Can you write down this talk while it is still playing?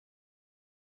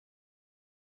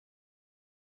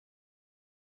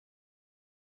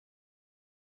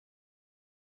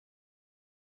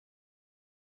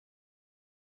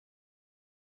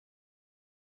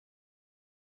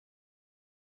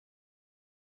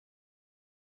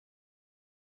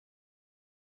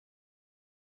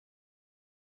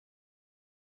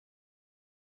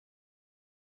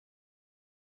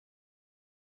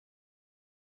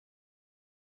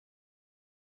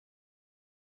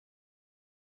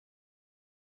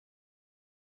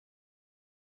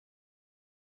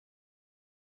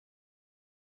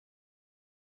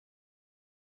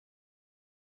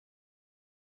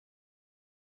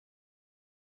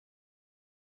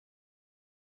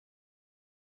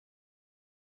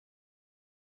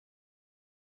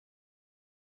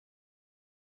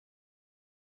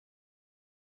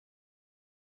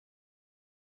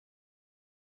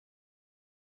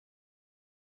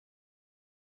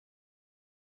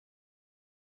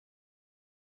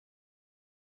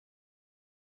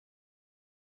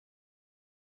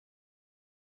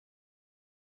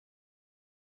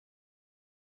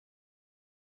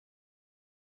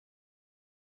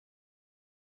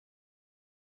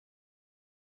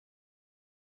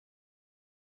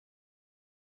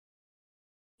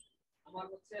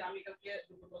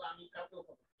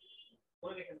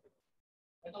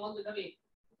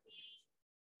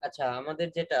আচ্ছা, আমাদের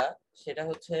যেটা সেটা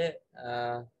হচ্ছে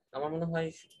আমার মনে হয়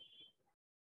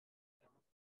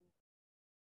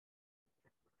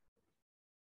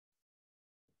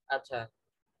আচ্ছা,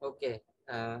 ওকে।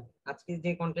 আজকে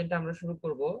যে কন্টেন্টটা আমরা শুরু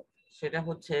করব সেটা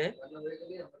হচ্ছে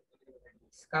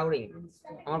স্কাউরিং।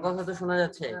 আমার কথা তো শোনা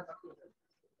যাচ্ছে?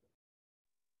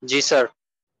 জি স্যার।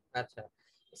 আচ্ছা,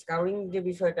 স্কাউরিং যে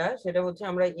বিষয়টা সেটা হচ্ছে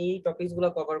আমরা এই টপিকস গুলো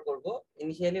কভার করব।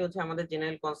 ইনিশিয়ালি হচ্ছে আমাদের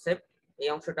জেনারেল কনসেপ্ট, এই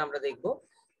অংশটা আমরা দেখব।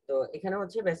 তো এখানে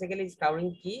হচ্ছে বেসিক্যালি স্কাউরিং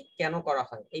কি, কেন করা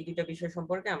হয়, এই দুটো বিষয়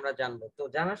সম্পর্কে আমরা জানবো। তো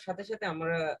জানার সাথে সাথে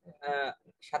আমরা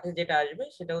সাথে যেটা আসবে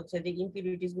সেটা হচ্ছে যে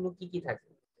ইম্পিউরিটিস গুলো কি কি থাকে,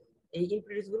 এই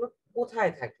ইম্পিউরিটিস গুলো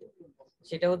কোথায় থাকে,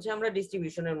 সেটা হচ্ছে আমরা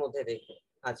ডিস্ট্রিবিউশনের মধ্যে দেখবো।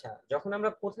 আচ্ছা, যখন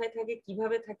আমরা কোথায় থাকে,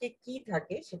 কিভাবে থাকে, কি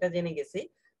থাকে সেটা জেনে গেছি,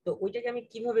 তো ওইটাকে আমি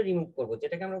কিভাবে রিমুভ করব,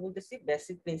 যেটাকে আমরা বলতেছি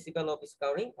basic principal of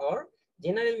স্কাউরিং or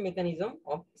general mechanism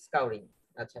of স্কাউরিং।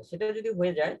 আচ্ছা, সেটা যদি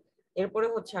হয়ে যায়, এরপরে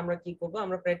হচ্ছে আমরা কি করব,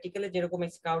 আমরা প্র্যাকটিক্যালি যেরকম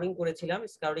স্কাউরিং করেছিলাম,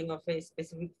 স্কাউরিং of a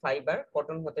specific fibre,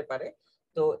 cotton হতে পারে,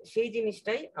 তো সেই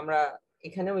জিনিসটাই আমরা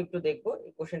এখানেও একটু দেখবো।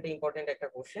 এই কোশ্চেনটা ইম্পর্টেন্ট একটা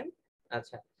কোশ্চেন।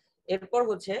 আচ্ছা, এরপর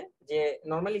হচ্ছে যে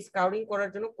নরমালি স্কাউরিং করার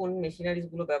জন্য কোন মেশিনারিজ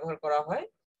গুলো ব্যবহার করা হয়,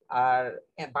 আর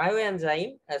বায়ো এনজাইম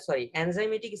সরি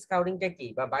এনজাইমেটিক স্কাউরিংটা কি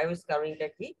বা বায়ো স্কাউরিংটা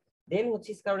কি, দেন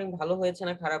হচ্ছে স্কাউরিং ভালো হয়েছে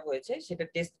না খারাপ হয়েছে সেটা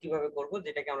টেস্ট কিভাবে করব,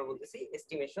 যেটাকে আমরা বলতেছি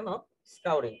এস্টিমেশন অফ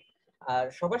স্কাউরিং। আর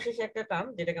সবার শেষে একটা টার্ম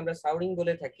যেটাকে আমরা সাউরিং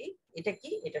বলে থাকি, এটা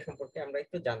কি, এটা সম্পর্কে আমরা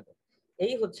একটু জানবো।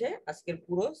 এই হচ্ছে আজকের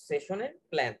পুরো সেশনের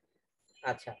প্ল্যান।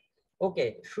 আচ্ছা, ওকে।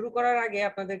 শুরু করার আগে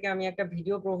আপনাদেরকে আমি একটা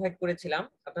ভিডিও প্রোভাইড করেছিলাম,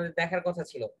 আপনাদের দেখার কথা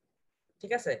ছিল,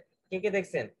 ঠিক আছে? কে কে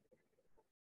দেখছেন?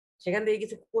 সেখান থেকে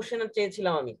কিছু কোশ্চেন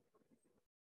চেয়েছিলাম আমি,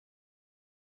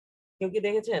 কেউ কি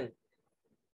দেখেছেন?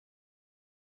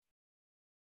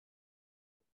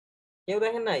 কেউ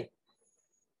দেখেন নাই?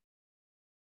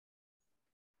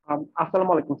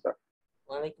 আসসালামু আলাইকুম স্যার।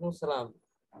 ওয়ালাইকুম আসসালাম।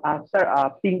 স্যার,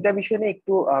 তিনটা বিষয় নিয়ে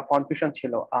একটু কনফিউশন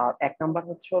ছিল। এক নাম্বার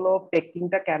হচ্ছে হলো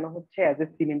পেক্টিনটা কেন হচ্ছে অ্যাজ এ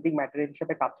সিমেন্টিং ম্যাটেরিয়াল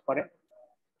হিসেবে কাজ করে।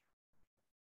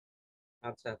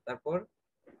 আচ্ছা, তারপর?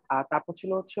 আর তারপর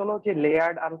ছিল হচ্ছে হলো যে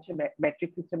লেয়ার্ড আর হচ্ছে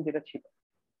ম্যাট্রিক সিস্টেম যেটা ছিল,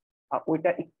 ওইটা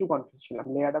একটু কনফিউজ ছিলাম,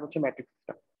 লেয়ার্ড আর হচ্ছে ম্যাট্রিক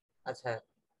সিস্টেম। আচ্ছা,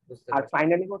 বুঝতে আর পারছি।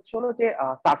 ফাইনালি হচ্ছে হলো যে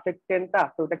সারফেক্টেন্টটা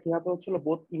আছে, ওটা কিভাবে হচ্ছে হলো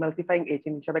বোথ ইমালসিফাইং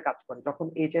এজেন্ট হিসেবে কাজ করে যখন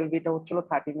এইচএলভিটা হচ্ছে হলো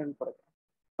 13 এর উপরে যায়,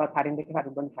 বা 13 থেকে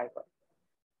 13.5 হয়।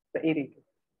 তো এই রেঞ্জ।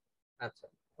 আচ্ছা,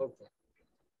 ওকে।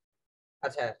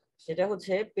 আচ্ছা, সেটা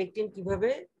হচ্ছে পেকটিন কিভাবে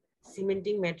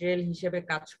সিমেন্টিং ম্যাটেরিয়াল হিসেবে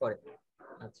কাজ করে।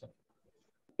 আচ্ছা,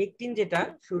 পেকটিন যেটা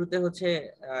শুরুতে হচ্ছে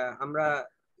আমরা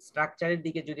স্ট্রাকচারের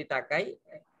দিকে যদি তাকাই,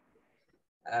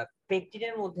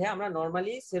 পেকটিনের মধ্যে আমরা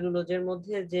নরমালি সেলুলোজের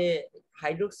মধ্যে যে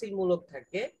হাইড্রোক্সিল মূলক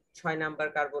থাকে 6 নাম্বার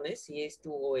কার্বনে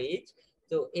CH2OH,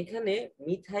 তো এখানে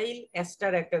মিথাইল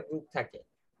এস্টার একটা গ্রুপ থাকে,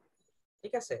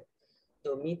 ঠিক আছে? তো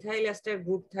মিথাইল এস্টার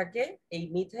গ্রুপ থাকে, এই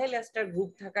মিথাইল এস্টার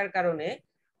গ্রুপ থাকার কারণে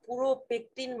পুরো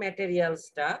pectin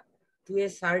ম্যাটেরিয়ালসটা two a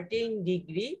certain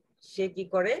degree সে কি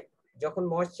করে, যখন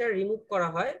ময়েশ্চার রিমুভ করা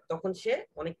হয় তখন সে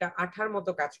অনেকটা আঠার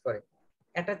মতো কাজ করে,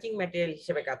 অ্যাটাচিং ম্যাটেরিয়াল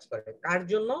হিসেবে কাজ করে। কার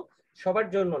জন্য? সবার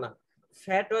জন্য না,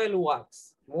 fat oil wax,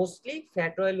 mostly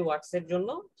fat oil wax এর জন্য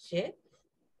সে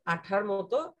আঠার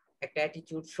মতো একটা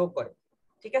অ্যাটিটিউড শো করে,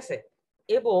 ঠিক আছে?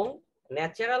 এবং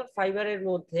ন্যাচারাল ফাইবারের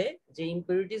মধ্যে যে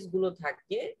ইম্পিউরিটিস গুলো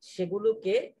থাকে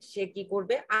সেগুলোকে সে কি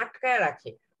করবে, আটকায়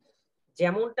রাখে,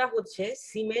 যেমনটা হচ্ছে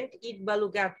সিমেন্ট ইট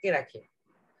বালুকে আটকে রাখে।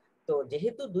 তো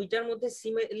যেহেতু দুইটার মধ্যে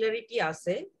সিমিলারিটি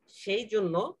আছে, সেই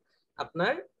জন্য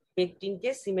আপনার পেকটিনকে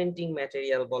সিমেন্টিং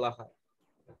ম্যাটেরিয়াল বলা হয়।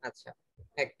 আচ্ছা,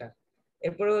 একটা।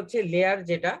 এরপরে হচ্ছে লেয়ার,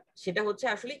 যেটা সেটা হচ্ছে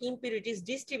আসলে ইম্পিউরিটিস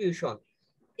ডিস্ট্রিবিউশন।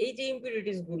 এই যে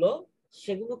ইম্পিউরিটিস গুলো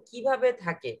সেগুলো কিভাবে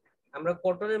থাকে, আমরা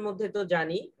কটনের মধ্যে তো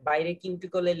জানি বাইরে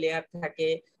কিউটিকলের লেয়ার থাকে,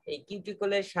 এই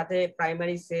কিউটিকলের সাথে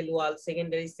primary cell wall,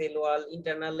 secondary cell wall,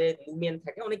 ইন্টারনালে lumen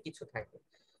থাকে, অনেক কিছু থাকে।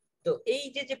 তো এই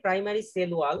যে যে প্রাইমারি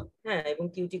সেল ওয়াল, হ্যাঁ, এবং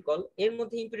কিউটিকল, এর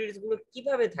মধ্যে ইম্পিউরিটিস গুলো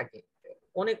কিভাবে থাকে,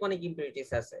 অনেক অনেক ইম্পিউরিটিস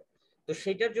আছে। তো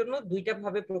সেটার জন্য দুইটা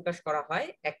ভাবে প্রকাশ করা হয়,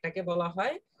 একটাকে বলা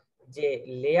হয় যে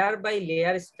লেয়ার বাই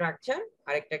লেয়ার স্ট্রাকচার,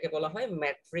 আরেকটাকে বলা হয়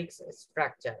ম্যাট্রিক্স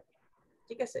স্ট্রাকচার,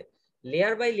 ঠিক আছে?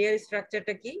 লেয়ার বাই লেয়ার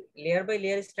স্ট্রাকচারটা কি? লেয়ার বাই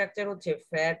লেয়ার স্ট্রাকচার হচ্ছে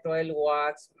fat oil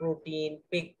wax, protein,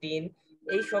 pectin,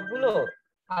 এই সবগুলো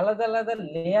আলাদা আলাদা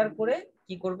লেয়ার করে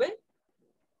কি করবে,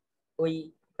 ওই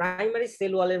প্রাইমারি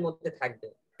সেল ওয়ালের মধ্যে থাকবে।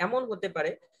 এমন হতে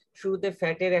পারে শুরুতে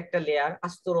ফ্যাটের একটা লেয়ার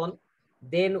আস্তরণ,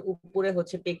 দেন উপরে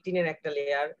হচ্ছে পেকটিনের একটা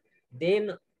লেয়ার, দেন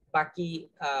বাকি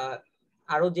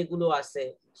আরো যেগুলো আছে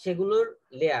সেগুলোর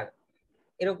লেয়ার,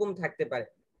 এরকম থাকতে পারে।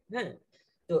 হ্যাঁ,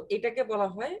 তো এটাকে বলা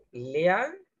হয় লেয়ার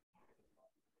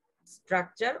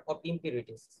স্ট্রাকচার অফ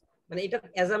ইম্পিউরিটিস, মানে এটা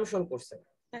অ্যাজাম্পশন করছে।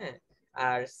 হ্যাঁ,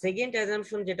 আর সেকেন্ড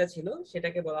অ্যাজাম্পশন যেটা ছিল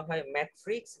সেটাকে বলা হয়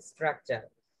ম্যাট্রিক্স স্ট্রাকচার।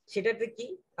 সেটাতে কি,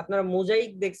 আপনারা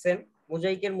মোজাইক দেখছেন,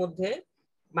 মোজাইকের মধ্যে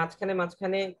মাঝখানে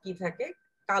মাঝখানে কি থাকে,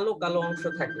 কালো কালো অংশ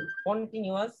থাকে,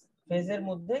 কন্টিনিউয়াস ফেজের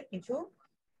মধ্যে কিছু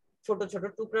ছোট ছোট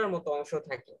টুকরার মতো অংশ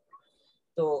থাকে।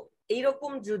 তো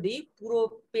এইরকম যদি পুরো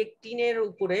পেকটিনের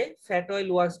উপরে ফ্যাট অয়েল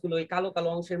ওয়াক্স গুলো এই কালো কালো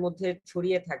অংশের মধ্যে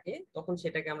ছড়িয়ে থাকে, তখন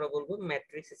সেটাকে আমরা বলবো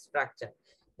ম্যাট্রিক্স স্ট্রাকচার।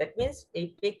 দ্যাট মিন্স এই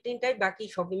পেকটিনটাই বাকি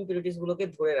সব ইম্পিউরিটিস গুলোকে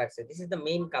ধরে রাখছে। This is the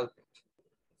main culprit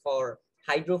for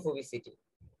hydrophobicity.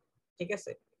 ঠিক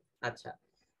আছে, আচ্ছা,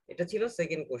 এটা ছিল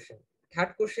সেকেন্ড কোশ্চেন।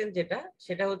 থার্ড কোশ্চেন যেটা,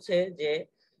 সেটা হচ্ছে যে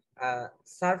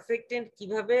সারফেক্টেন্ট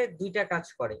কিভাবে দুইটা কাজ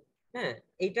করে। হ্যাঁ,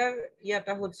 এটার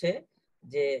ইয়াটা হচ্ছে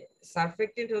যে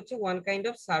সারফেক্টেন্ট হচ্ছে one kind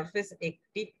of surface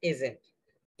active agent.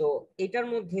 তো এটার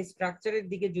মধ্যে স্ট্রাকচারের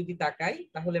দিকে যদি তাকাই,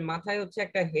 তাহলে মাথায় হচ্ছে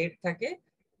একটা হেড থাকে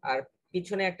আর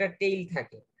পিছনে একটা টেইল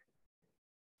থাকে।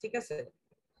 ঠিক আছে,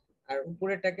 আর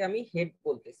উপরেরটাকে আমি হেড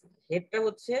বলতেছি। হেডটা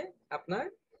হচ্ছে আপনার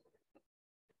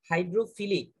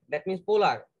হাইড্রোফিলিক, দ্যাট মিন্স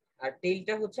পোলার, আর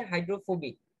টেইলটা হচ্ছে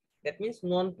হাইড্রোফোবিক, দ্যাট মিন্স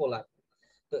নন পোলার।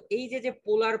 তো এই যে যে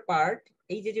পোলার পার্ট,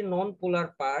 এই যে যে নন পোলার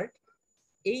পার্ট,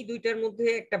 এই দুইটার মধ্যে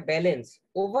একটা ব্যালেন্স,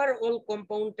 ওভারঅল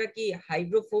কম্পাউন্ডটা কি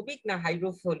হাইড্রোফোবিক না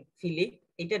হাইড্রোফিলিক,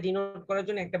 এটা ডিনোট করার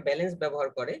জন্য একটা ব্যালেন্স ব্যবহার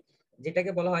করে,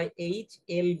 যেটাকে বলা হয়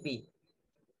HLB।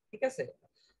 ঠিক আছে,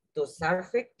 তো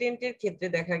সারফেক্টেন্টের ক্ষেত্রে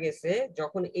দেখা গেছে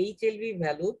যখন HLB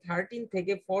ভ্যালু 13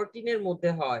 থেকে 14 এর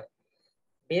মধ্যে হয়,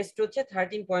 বেস্ট হচ্ছে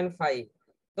 13.5,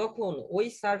 তখন ওই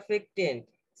সারফেক্টেন্ট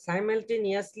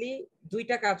সাইমালটেনিয়াসলি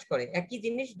দুইটা কাজ করে, একই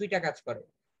জিনিস দুইটা কাজ করে।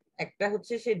 একটা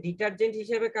হচ্ছে সে ডিটারজেন্ট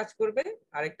হিসেবে কাজ করবে,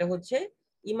 আর একটা হচ্ছে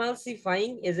ইমালসিফাইং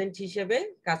এজেন্ট হিসেবে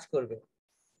কাজ করবে।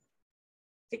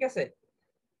 ঠিক আছে,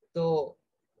 তো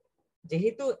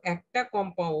যেহেতু একটা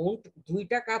কম্পাউন্ড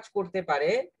দুইটা কাজ করতে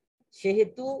পারে,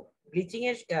 সেহেতু ব্লিচিং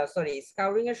এর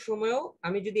স্কাউরিং এর সময়ও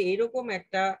আমি যদি এইরকম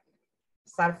একটা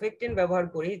সারফেক্টেন্ট ব্যবহার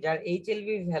করি যার HLB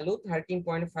ভ্যালু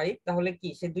 13.5, তাহলে কি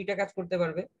সে দুইটা কাজ করতে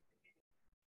পারবে।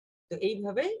 তো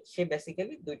এইভাবে সে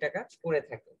বেসিক্যালি দুইটা কাজ করে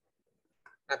থাকে।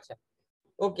 আচ্ছা,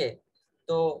 ওকে,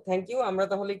 তো থ্যাংক ইউ। আমরা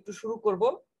তাহলে একটু শুরু করব।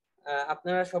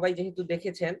 আপনারা সবাই যেহেতু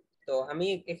দেখেছেন, তো আমি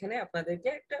এখানে আপনাদেরকে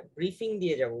একটা ব্রিফিং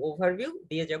দিয়ে যাব, ওভারভিউ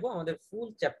দিয়ে যাব আমাদের ফুল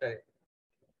চ্যাপ্টারে।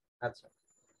 আচ্ছা,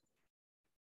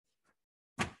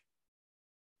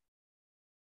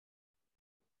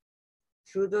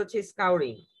 শুরুতে হচ্ছে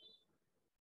স্কাউরিং।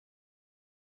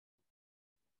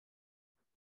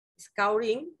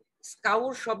 স্কাউরিং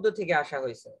স্কাউর শব্দ থেকে আসা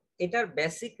হয়েছে। এটার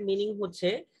বেসিক মিনিং হচ্ছে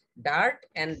ডার্ট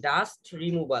এন্ড ডাস্ট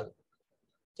রিমুভাল।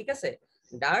 ঠিক আছে,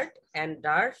 ডার্ট এন্ড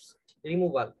ডাস্ট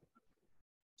রিমুভাল।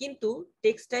 কিন্তু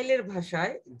টেক্সটাইলের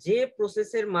ভাষায় যে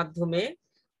প্রসেসের মাধ্যমে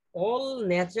all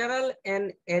natural and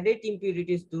added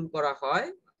impurities দূর করা হয়,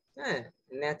 হ্যাঁ,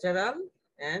 ন্যাচারাল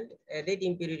এন্ড অ্যাডেড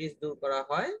ইম্পিউরিটিস দূর করা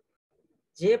হয়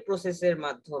যে প্রসেসের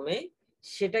মাধ্যমে,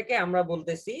 সেটাকে আমরা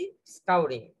বলতেছি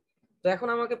স্কাউরিং। তো এখন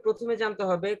আমাকে প্রথমে জানতে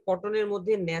হবে কটনের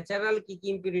মধ্যে ন্যাচারাল কি কি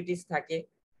ইম্পিউরিটিস থাকে।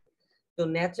 তো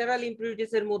ন্যাচারাল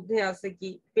ইম্পিউরিটিস এর মধ্যে আছে কি,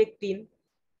 পেকটিন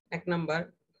এক নাম্বার,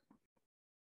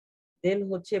 দেন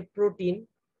হচ্ছে প্রোটিন।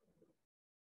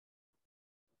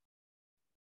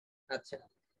 আচ্ছা,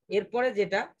 এরপরে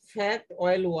যেটা ফ্যাট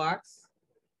অয়েল ওয়াক্স,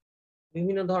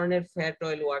 বিভিন্ন ধরনের ফ্যাট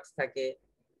অয়েল ওয়াক্স থাকে।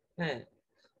 হ্যাঁ,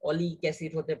 অলিক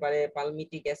অ্যাসিড হতে পারে,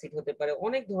 পালমিটিক অ্যাসিড হতে পারে,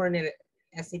 অনেক ধরনের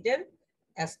অ্যাসিডের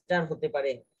অ্যাস্টার হতে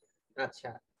পারে।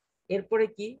 আচ্ছা, এরপরে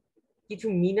কি, কিছু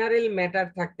মিনারেল ম্যাটার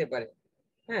থাকতে পারে।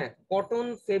 হ্যাঁ, কটন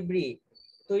ফেব্রিক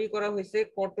তৈরি করা হয়েছে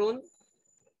কটন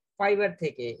ফাইবার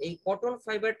থেকে। এই কটন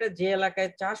ফাইবারটা যে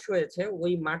এলাকায় চাষ হয়েছে,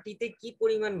 ওই মাটিতে কি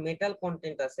পরিমাণ মেটাল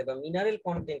কন্টেন্ট আছে বা মিনারেল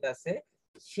কন্টেন্ট আছে,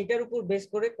 সেটার উপর বেস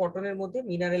করে কটনের মধ্যে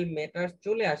মিনারেল ম্যাটার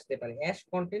চলে আসতে পারে, অ্যাশ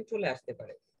কন্টেন্ট চলে আসতে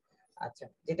পারে। আচ্ছা,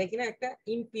 যেটা কিনা একটা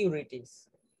ইমপিউরিটিস।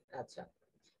 আচ্ছা,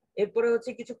 এরপরে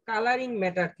হচ্ছে কিছু কালারিং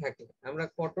ম্যাটার থাকে, আমরা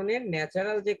কটনের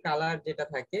ন্যাচারাল যে কালার যেটা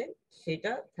থাকে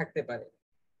সেটা থাকতে পারে।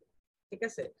 ঠিক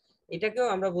আছে, এটাকেও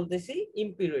আমরা বলতেছি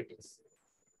ইমপিউরিটিস।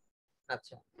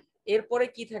 আচ্ছা, এরপরে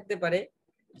কি থাকতে পারে,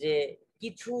 যে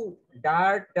কিছু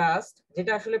ডার্ট ডাস্ট,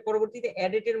 যেটা আসলে পরবর্তীতে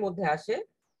অ্যাডেটের মধ্যে আসে,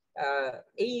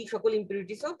 এই সকল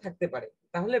ইমপিউরিটিসও থাকতে পারে।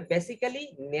 তাহলে বেসিক্যালি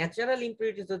ন্যাচারাল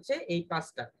ইমপিউরিটিস হচ্ছে এই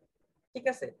পাঁচটা। ঠিক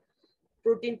আছে,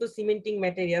 প্রোটিন তো সিমেন্টিং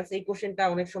ম্যাটেরিয়ালস, এই কোশ্চেনটা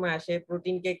অনেক সময় আসে,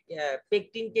 প্রোটিনকে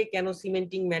পেকটিনকে কেন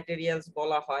সিমেন্টিং ম্যাটেরিয়ালস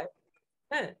বলা হয়।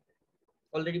 হ্যাঁ,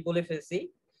 অলরেডি বলে ফেলছি।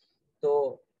 তো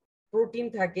প্রোটিন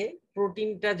থাকে,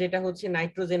 প্রোটিনটা যেটা হচ্ছে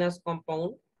নাইট্রোজেনাস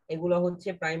কম্পাউন্ড, এগুলো হচ্ছে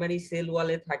প্রাইমারি সেল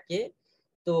ওয়ালে থাকে।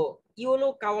 তো ইয়েলো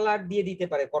কালার দিয়ে দিতে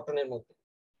পারে কটনের মধ্যে,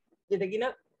 যেটা কিনা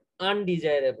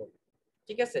আনডিজায়ারেবল।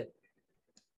 ঠিক আছে,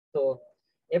 তো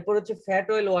এরপর হচ্ছে ফ্যাট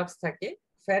অয়েল ওয়াক্স থাকে।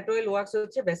 ফ্যাট অয়েল ওয়াক্স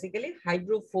হচ্ছে বেসিক্যালি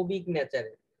হাইড্রোফোবিক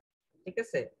নেচারের। ঠিক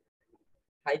আছে,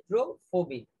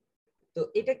 হাইড্রোফোবিক। তো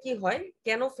এটা কি হয়,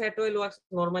 কেন ফ্যাট অয়েল ওয়াক্স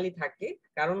নরমালি থাকে,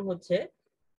 কারণ হচ্ছে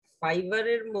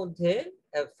ফাইবারের মধ্যে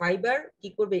ফাইবার কি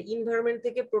করবে, এনভায়রনমেন্ট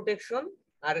থেকে প্রোটেকশন,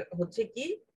 আর হচ্ছে কি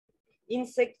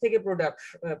ইনসেক্ট থেকে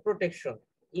প্রোটেকশন।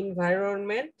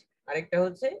 এনভায়রনমেন্ট আরেকটা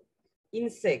হচ্ছে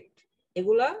ইনসেক্ট,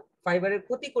 এগুলা ফাইবারের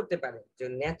ক্ষতি করতে পারে, যে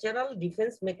ন্যাচারাল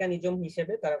ডিফেন্স মেকানিজম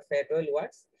হিসেবে তারা ফ্যাট অয়েল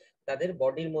ওয়াক্স তাদের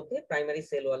বডির মধ্যে প্রাইমারি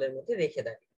সেল ওয়ালের মধ্যে রেখে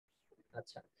দেয়।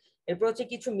 আচ্ছা, এরপর হচ্ছে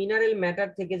কিছু মিনারেল ম্যাটার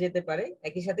থেকে যেতে পারে,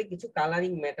 একই সাথে কিছু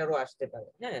কালারিং ম্যাটারও আসতে পারে।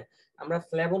 হ্যাঁ, আমরা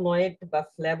ফ্ল্যাভোনয়েড বা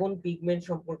ফ্ল্যাভন পিগমেন্ট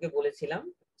সম্পর্কে বলেছিলাম,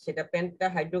 সেটা পেন্টা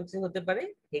হাইড্রোক্সি হতে পারে,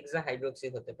 হেক্সা হাইড্রোক্সি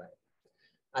হতে পারে।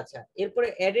 আচ্ছা, এরপরে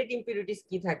অ্যাডেড ইম্পিউরিটিস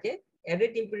কি থাকে,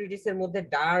 অ্যাডেড ইম্পিউরিটিস এর মধ্যে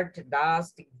ডার্ট,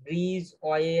 ডাস্ট, গ্রিজ,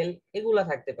 অয়েল এগুলা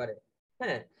থাকতে পারে।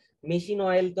 হ্যাঁ, মেশিন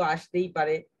অয়েল তো আসতেই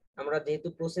পারে, আমরা যেহেতু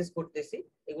প্রসেস করতেছি,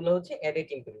 এগুলো হচ্ছে অ্যাডেড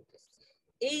ইম্পিউরিটিস।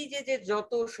 এই যে যে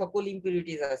যত সকল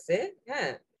ইম্পিউরিটিস আছে,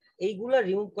 হ্যাঁ, এইগুলা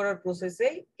রিমুভ করার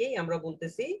প্রসেসেই আমরা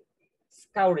বলতেছি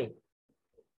স্কাউরিং।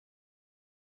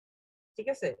 ঠিক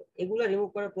আছে, এগুলা রিমুভ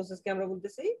করার প্রসেসকে আমরা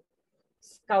বলতেছি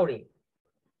স্কাউরিং।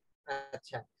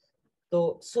 আচ্ছা, তো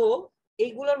সো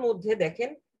এইগুলোর মধ্যে দেখেন,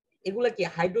 এগুলা কি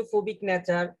হাইড্রোফোবিক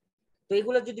নেচার, তো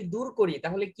এগুলা যদি দূর করি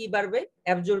তাহলে কি বাড়বে,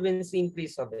 অ্যাবজর্বেন্সি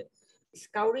ইনক্রিজ হবে।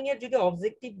 স্কাউরিং এর যদি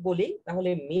অবজেক্টিভ বলি, তাহলে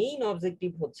মেইন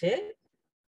অবজেক্টিভ হচ্ছে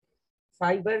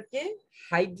ফাইবারকে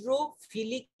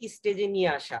হাইড্রোফিলিক স্টেজে নিয়ে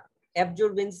আসা,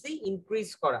 অ্যাবজর্বেন্সি ইনক্রিজ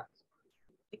করা।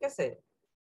 ঠিক আছে,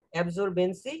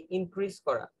 অ্যাবজর্বেন্সি ইনক্রিজ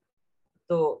করা।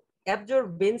 তো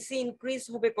অ্যাবজর্বেন্সি ইনক্রিজ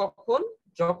হবে কখন,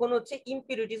 যখন হচ্ছে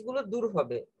ইম্পিউরিটিস গুলো দূর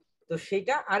হবে, তো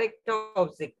সেটা আরেকটা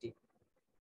অবজেক্টিভ।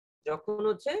 যখন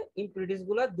হচ্ছে ইম্পিউরিটিস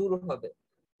গুলো দূর হবে,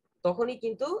 তখনই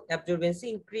কিন্তু অ্যাবজর্বেন্সি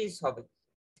ইনক্রিজ হবে।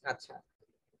 আচ্ছা,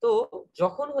 তো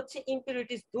যখন হচ্ছে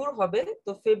ইম্পিউরিটিস দূর হবে,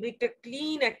 তো ফেব্রিকটা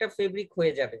ক্লিন একটা ফেব্রিক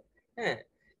হয়ে যাবে। হ্যাঁ,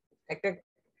 একটা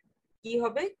কি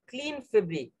হবে, clean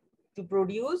fabric, to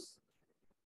produce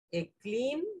a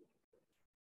clean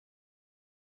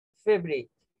fabric.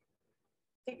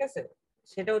 ঠিক আছে,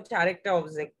 সেটা হচ্ছে আরেকটা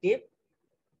অবজেক্টিভ।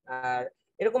 আর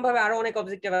এরকম ভাবে আরো অনেক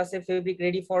অবজেক্টিভ আছে, fabric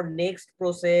ready for next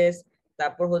process,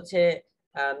 তারপর হচ্ছে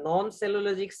নন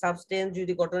সেলুলোজিক সাবস্টেন্স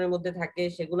যদি কটনের মধ্যে থাকে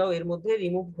সেগুলোও এর মধ্যে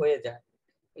রিমুভ হয়ে যায়।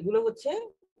 এগুলো হচ্ছে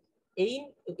এই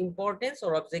ইম্পর্টেন্স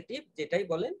অর অবজেক্টিভ যেটাই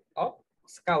বলেন অফ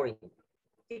স্কাউরিং।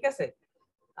 ঠিক আছে,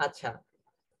 আচ্ছা,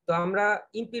 তো আমরা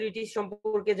ইম্পিউরিটিস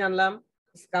সম্পর্কে জানলাম,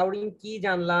 স্কাউরিং কি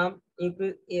জানলাম,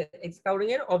 স্কাউরিং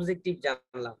এর অবজেক্টিভ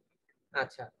জানলাম।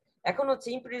 আচ্ছা, এখন হচ্ছে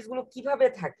ইম্পিউরিটিস গুলো কিভাবে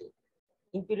থাকে,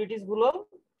 ইম্পিউরিটিস গুলো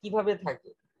কিভাবে থাকে।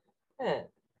 হ্যাঁ,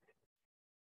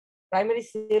 প্রাইমারি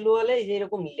সেল ওয়ালে এই যে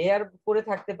এরকম লেয়ার করে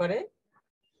থাকতে পারে,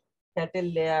 ফ্যাটের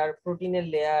লেয়ার, প্রোটিনের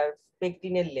লেয়ার,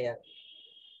 পেকটিনের লেয়ার।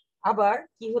 আবার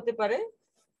কি হতে পারে,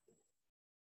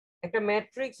 একটা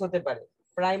ম্যাট্রিক্স হতে পারে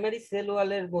প্রাইমারি সেল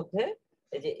ওয়ালের মধ্যে,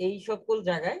 এই যে এই সকল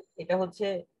জায়গায় এটা হচ্ছে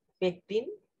পেকটিন,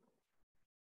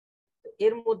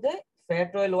 এর মধ্যে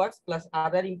ফ্যাট অয়েল ওয়াক্স প্লাস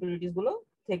আদার ইম্পিউরিটিস গুলো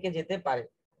থেকে যেতে পারে।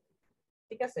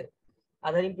 ঠিক আছে,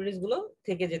 আদার ইম্পিউরিটিস গুলো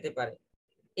থেকে যেতে পারে,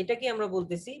 এটাকে আমরা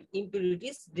বলতেছি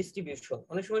ইম্পিউরিটিস ডিস্ট্রিবিউশন।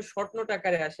 অনেক সময় শর্ট নোট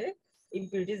আকারে আসে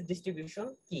ইম্পিউরিটিস ডিস্ট্রিবিউশন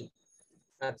কি।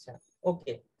 আচ্ছা,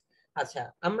 ওকে। আচ্ছা,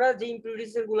 আমরা যে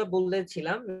ইম্পিউরিটিস গুলো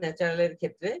বলেছিলাম ন্যাচারালের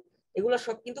ক্ষেত্রে, এগুলো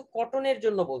সব কিন্তু কটনের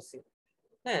জন্য বলছি।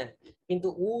 হ্যাঁ, কিন্তু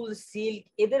উল, সিল্ক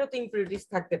এদেরও তো ইম্পিউরিটিস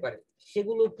থাকতে পারে,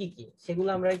 সেগুলো কি কি সেগুলো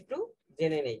আমরা একটু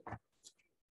জেনে নেই।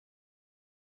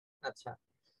 আচ্ছা,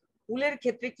 উলের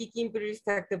ক্ষেত্রে কি কি ইম্পিউরিটিস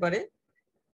থাকতে পারে,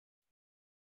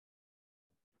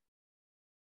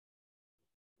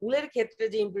 উলের ক্ষেত্রে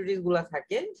যে ইম্পিউরিটিস গুলা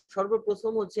থাকে,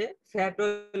 সর্বপ্রথম হচ্ছে ফ্যাট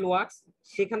অয়েল ওয়াক্স,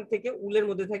 সেখান থেকে উলের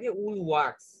মধ্যে থাকে উল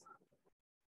ওয়াক্স।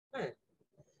 হ্যাঁ,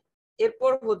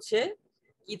 এরপর হচ্ছে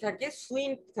কি থাকে,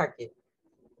 সুইন থাকে।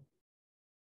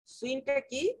 সুইনটা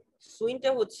কি, সুইনটা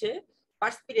হচ্ছে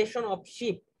পার্সপিরেশন অফ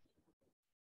শিপ।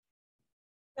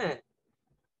 হ্যাঁ,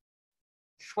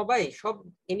 সব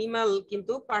এনিমাল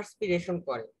কিন্তু পার্সপিরেশন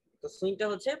করে, তো সুইনটা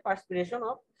হচ্ছে পার্সপিরেশন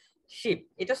অফ শিপ।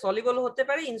 এটা সলিবল হতে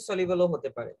পারে, ইনসলিবলও হতে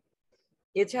পারে।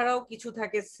 এছাড়াও কিছু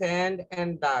থাকে স্যান্ড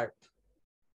এন্ড ডার্ট।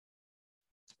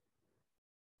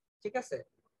 ঠিক আছে,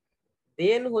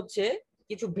 দেন হচ্ছে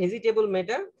কিছু ভেজিটেবল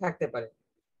ম্যাটার থাকতে পারে,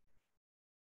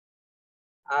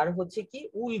 আর হচ্ছে কি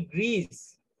উল গ্রিজ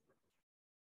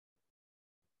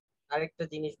আরেকটা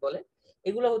জিনিস বলে,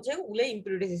 এগুলো হচ্ছে উলে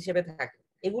ইম্পিউরিটিস হিসেবে থাকে।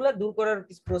 এগুলা দূর করার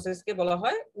প্রসেসকে বলা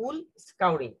হয় উল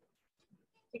স্কাউরিং।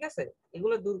 ঠিক আছে,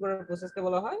 এগুলো দূর করার প্রসেসকে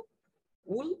বলা হয়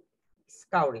উল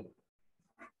স্কাউরিং।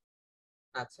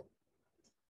 আচ্ছা,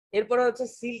 এরপরে হচ্ছে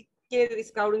সিল্কের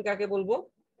স্কাউরিং কাকে বলবো,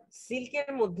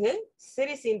 সিল্কের মধ্যে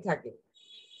সেরিসিন থাকে,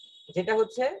 যেটা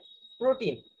হচ্ছে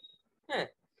প্রোটিন। হ্যাঁ,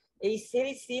 এই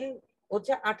সেরিসিন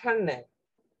হচ্ছে আঠার ন্যায়,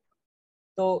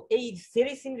 তো এই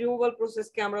সেরিসিন রিমুভাল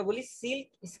প্রসেসকে আমরা বলি সিল্ক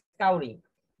স্কাউরিং।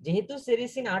 যেহেতু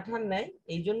সেরিসিন আঠার নেয়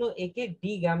এই জন্য একে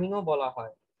ডিগামিংও বলা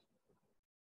হয়।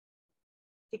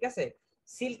 ঠিক আছে,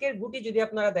 সিল্কের গুটি যদি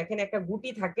আপনারা দেখেন, একটা গুটি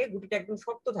থাকে, গুটিটা একদম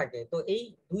শক্ত থাকে, তো এই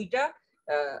দুইটা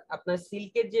আপনার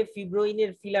সিল্কের যে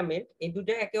ফিব্রোইনের ফিলামেন্ট, এই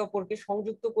দুইটা একে অপরকে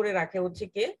সংযুক্ত করে রাখে হচ্ছে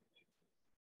কে,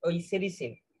 ওই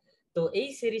সেরিসিন। তো এই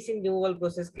সেরিসিন রিমুভাল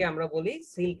প্রসেসকে আমরা বলি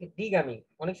সিল্ক ডিগামিং।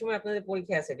 অনেক সময় আপনাদের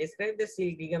পরীক্ষায় আছে ডেসক্রাইব দ্য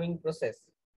সিল্ক ডিগামিং প্রসেস।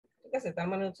 ঠিক আছে, তার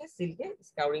মানে হচ্ছে সিল্কে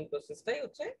স্কাউরিং প্রসেসটাই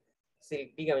হচ্ছে সিল্ক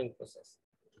ডিগামিং প্রসেস।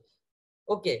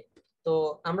 ওকে, তো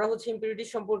আমরা হচ্ছে ইম্পিউরিটিস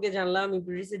সম্পর্কে জানলাম,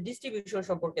 ইম্পিউরিটিস এর ডিস্ট্রিবিউশন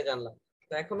সম্পর্কে জানলাম।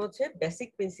 তো এখন হচ্ছে basic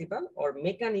principal or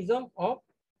mechanism of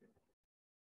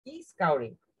কি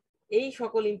স্কাউরিং। এই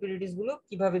সকল ইম্পিউরিটিস গুলো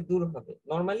কিভাবে দূর হবে?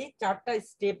 নরমালি 4টা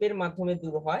স্টেপের মাধ্যমে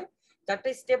দূর হয়। 4টা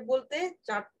স্টেপ বলতে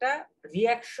 4টা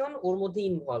রিঅ্যাকশন ওর মধ্যে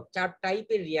ইনভলভ, 4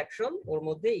 টাইপের রিঅ্যাকশন ওর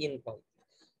মধ্যে ইনভলভ।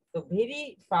 তো ভেরি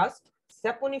ফার্স্ট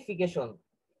স্যাপোনিফিকেশন,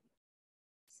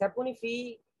 স্যাপোনিফি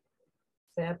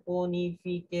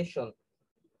স্যাপোনিফিকেশন।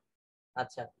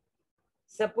 আচ্ছা,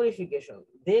 স্যাপোনিফিকেশন,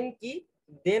 দেন কি,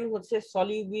 দেন হচ্ছে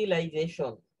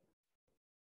সলিউবিলাইজেশন।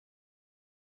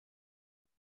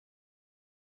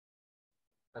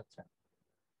 আচ্ছা,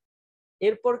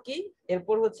 এরপর কি,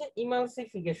 এরপর হচ্ছে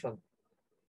ইমালসিফিকেশন,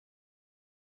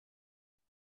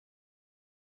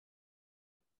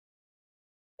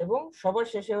 এবং সবার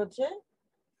শেষে হচ্ছে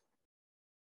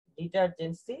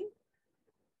ডিটারজেন্সি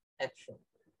অ্যাকশন।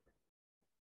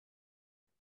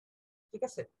 ঠিক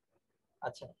আছে,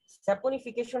 আচ্ছা,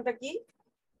 স্যাপোনিফিকেশনটা কি?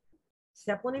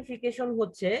 স্যাপোনিফিকেশন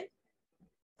হচ্ছে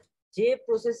যে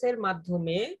প্রসেসের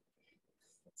মাধ্যমে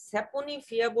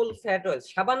স্যাপোনিফিয়াবল ফ্যাট অয়েল,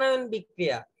 সাবানায়ন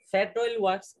বিক্রিয়া, ফ্যাট অয়েল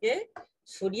ওয়াক্সকে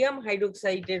সোডিয়াম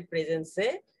হাইড্রোক্সাইডের প্রেজেন্সে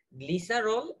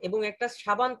গ্লিসারল এবং একটা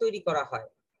সাবান তৈরি করা হয়।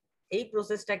 এই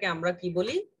প্রসেসটাকে আমরা কি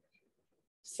বলি?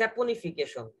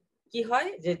 স্যাপোনিফিকেশন। কি হয়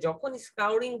যে যখন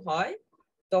স্কাউরিং হয়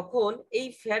তখন এই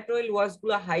ফ্যাট অয়েল ওয়াক্স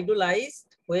গুলো হাইড্রোলাইজড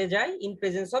হয়ে যায় in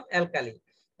presence of alkali.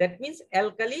 That means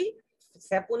alkali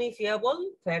স্যাপোনিফিয়াবল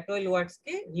fat oil wax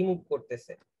K remove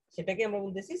করতেছে, সেটাকে আমরা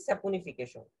বলতেছি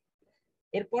স্যাপোনিফিকেশন।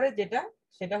 এরপরে যেটা,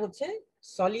 সেটা হচ্ছে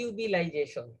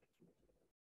সলিউবিলাইজেশন।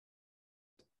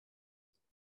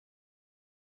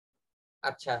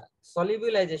 আচ্ছা,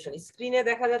 সলিউবিলাইজেশন স্ক্রিনে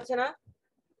দেখা যাচ্ছে না?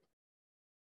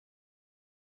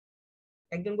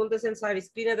 একজন বলতেছেন স্যার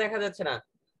স্ক্রিনে দেখা যাচ্ছে না।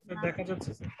 দেখা যাচ্ছে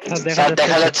স্যার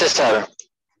দেখা যাচ্ছে স্যার।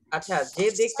 আচ্ছা, যে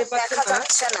দেখতে পাচ্ছেন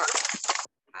না,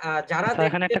 যারা স্যার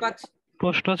এখানে দেখতে একটা পাচ্ছেন,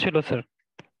 প্রশ্ন ছিল স্যার।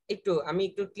 আমি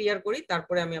একটু ক্লিয়ার করি,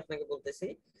 তারপরে আমি আপনাকে বলতেছি।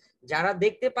 যারা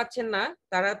দেখতে পাচ্ছেন না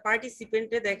তারা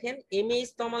পার্টিসিপেন্টে দেখেন এমএইচ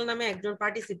তমাল নামে একজন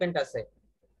পার্টিসিপেন্ট আছে,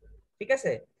 ঠিক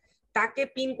আছে, তাকে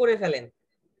পিন করে ফেলেন।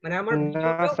 মানে আমার না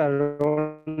ভিডিওটা স্যার,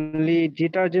 অনলি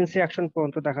ডিটারজেন্সি অ্যাকশন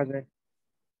পর্যন্ত দেখা যায়।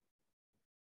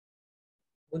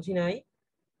 বুঝি নাই।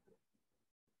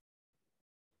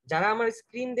 যারা আমার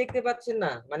স্ক্রিন দেখতে পাচ্ছেন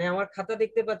না, মানে আমার খাতা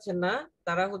দেখতে পাচ্ছেন না,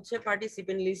 তারা হচ্ছে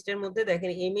পার্টিসিপেন্ট লিস্টের মধ্যে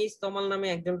দেখেন এমএইচ তমাল নামে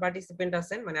একজন পার্টিসিপেন্ট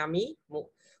আছেন, মানে আমি,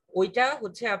 ওইটা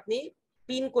হচ্ছে আপনি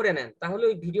পিন করে নেন, তাহলে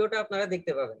ওই ভিডিওটা আপনারা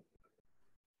দেখতে পাবেন।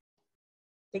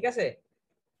 ঠিক আছে,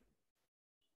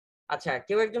 আচ্ছা,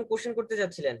 কেউ একজন কোশ্চেন করতে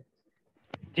যাচ্ছিলেন?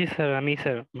 জি স্যার, আমি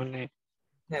স্যার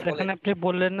হ্যাঁ বলেন। এখানে আপনি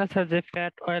বললেন না স্যার যে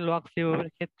ফ্যাট অয়েল ওয়াক্স এর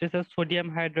ক্ষেত্রে স্যার সোডিয়াম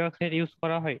হাইড্রোক্সাইড ইউজ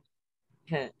করা হয়।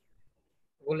 হ্যাঁ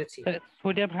বলেছি।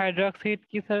 সোডিয়াম হাইড্রোক্সাইড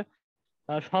কি স্যার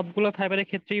সবগুলো ফাইবারের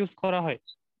ক্ষেত্রে ইউজ করা হয়?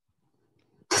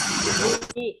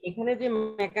 আমি এখানে যে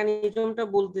মেকানিজমটা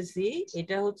বলতেছি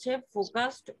এটা হচ্ছে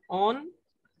ফোকাসড অন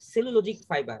সেলুলোজিক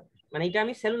ফাইবার, মানে এটা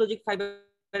আমি সেলুলোজিক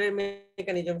ফাইবারের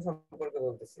মেকানিজম সম্পর্কে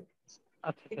বলতেছি।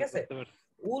 আচ্ছা ঠিক স্যার, আছে, বুঝতে পারছি।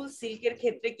 উল সিল্কের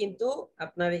ক্ষেত্রে কিন্তু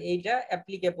আপনার এইটা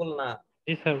অ্যাপ্লিকেবল না।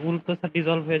 জি স্যার, উল তো স্যার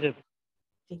ডিজলভ হয়ে যাবে।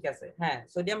 ঠিক আছে, হ্যাঁ,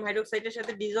 সোডিয়াম হাইড্রোক্সাইডের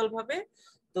সাথে ডিজলভ হবে।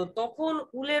 তো তখন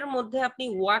উলের মধ্যে আপনি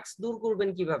ওয়াক্স দূর করবেন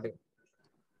কিভাবে?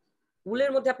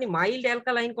 উলের মধ্যে আপনি মাইল্ড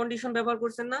অ্যালকালাইন কন্ডিশন ব্যবহার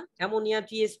করছেন না, অ্যামোনিয়া,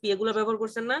 টিএসপি, এগুলো ব্যবহার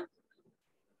করছেন না,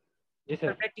 জি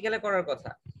স্যার। প্র্যাকটিক্যালে করার কথা।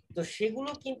 তো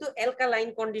সেগুলো কিন্তু অ্যালকালাইন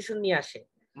কন্ডিশন নিয়ে আসে,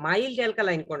 mild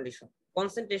alkaline condition,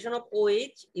 concentration of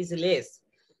OH is less,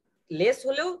 less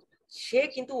হলেও সে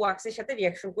কিন্তু ওয়াক্সের সাথে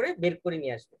রিঅ্যাকশন করে বের করে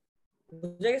নিয়ে আসবে,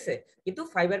 বুঝা গেছে, কিন্তু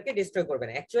ফাইবারকে ডিস্ট্রয় করবে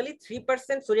না। Actually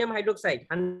 3% sodium hydroxide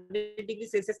 100 degree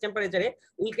Celsius টেম্পারেচারে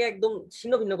উলকে একদম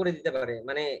ছিন্ন ভিন্ন করে দিতে পারে,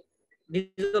 মানে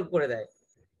ডিজলভ করে দেয়।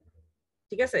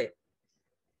 ঠিক আছে,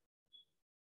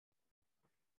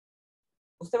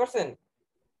 বুঝতে পারছেন?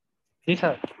 জি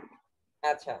স্যার।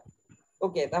 আচ্ছা,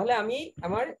 ওকে, তাহলে আমি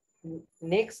আমার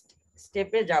নেক্সট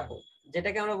স্টেপে যাব,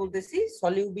 যেটাকে আমরা বলতেছি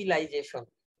সলিউবিলাইজেশন।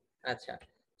 আচ্ছা,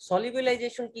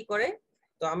 সলিউবিলাইজেশন কি করে?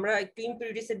 তো আমরা একটু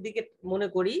ইম্পিউরিটিস এর দিকে মনে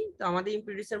করি। তো আমাদের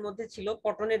ইম্পিউরিটিস এর মধ্যে ছিল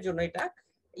কটনের জন্য, এটা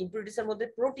ইম্পিউরিটিস এর মধ্যে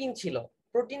প্রোটিন ছিল।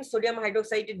 প্রোটিন সোডিয়াম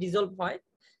হাইড্রোক্সাইডে ডিজলভ হয়,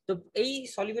 তো এই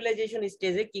সলিউবিলাইজেশন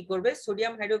স্টেজে কি করবে,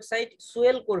 সোডিয়াম হাইড্রোক্সাইড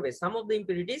সোয়েল করবে সাম of the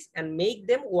impurities and make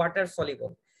them water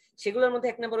soluble. সেগুলোর মধ্যে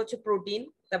এক নম্বর হচ্ছে প্রোটিন,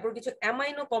 তারপর কিছু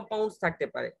অ্যামাইনো কম্পাউন্ডস থাকতে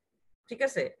পারে, ঠিক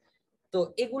আছে। তো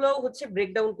এগুলোও হচ্ছে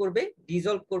ব্রেকডাউন করবে,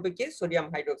 ডিজলভ করবে কে, সোডিয়াম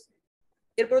হাইড্রোক্সাইড।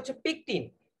 এরপর হচ্ছে পেকটিন।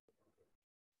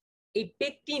 এই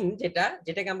পেকটিন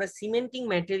যেটাকে আমরা সিমেন্টিং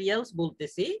ম্যাটেরিয়ালস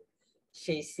বলতেছি,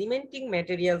 সেই সিমেন্টিং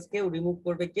ম্যাটেরিয়ালস কে রিমুভ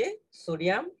করবে কে,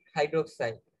 সোডিয়াম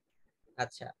হাইড্রোক্সাইড।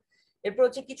 আচ্ছা, এরপর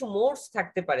হচ্ছে কিছু মোডস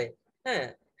থাকতে পারে, হ্যাঁ,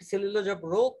 সেলুলোজ অফ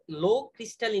লো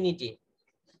ক্রিস্টালিনিটি,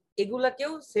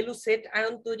 এগুলাকেও সেলুসেট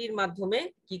আয়ন তৈরির মাধ্যমে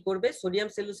কি করবে, সোডিয়াম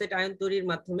সেলুসেট আয়ন তৈরির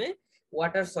মাধ্যমে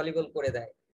ওয়াটার সলিবল করে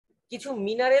দেয়। কিছু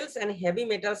মিনারেলস এন্ড হেভি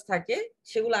মেটালস থাকে,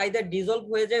 সেগুলো আইদার ডিজলভ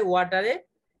হয়ে যায় ওয়াটারে,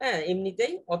 হ্যাঁ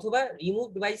এমনিতেই, অথবা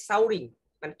রিমুভড বাই সাউরিং,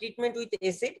 মানে ট্রিটমেন্ট উইথ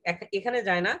অ্যাসিড, এখানে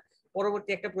যায় না, পরবর্তী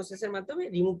একটা প্রসেসের মাধ্যমে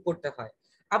রিমুভ করতে হয়।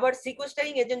 আবার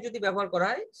সিকোয়েস্টারিং এজেন্ট যদি ব্যবহার করা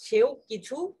হয়, সেও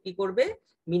কিছু কি করবে,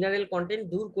 মিনারেল কন্টেন্ট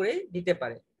দূর করে দিতে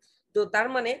পারে। তো তার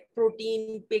মানে protein,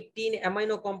 pectin,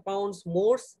 amino compounds,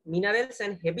 modes, minerals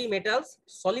and heavy metals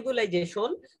সলিবুলাইজেশন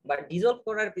বা ডিজলভ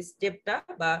করার স্টেপটা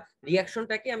বা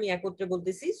রিঅ্যাকশনটাকে আমি একত্রে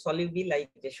বলতেছি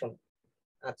সলিবিলাইজেশন।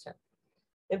 আচ্ছা,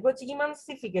 এরপর হচ্ছে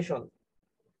ইমালসিফিকেশন,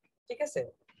 ঠিক আছে।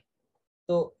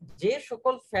 তো যে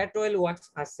সকল ফ্যাট অয়েল ওয়াক্স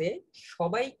আছে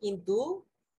সবাই কিন্তু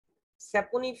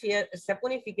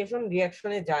স্যাপনিফিকেশন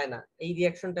রিঅ্যাকশনে যায় না, এই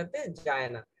রিঅ্যাকশনটাতে যায়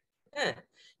না, হ্যাঁ।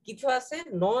 কিছু আছে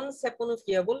নন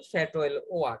স্যাপনিফিয়েবল ফ্যাট অয়েল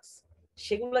ওয়াক্স,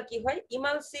 সেগুলা কি হয়,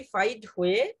 ইমালসিফাইড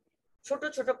হয়ে ছোট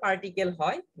ছোট পার্টিকেল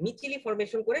হয়, মিথিলি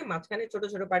ফরমেশন করে মাঝখানে ছোট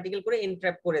ছোট পার্টিকেল করে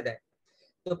এনট্র্যাপ করে দেয়।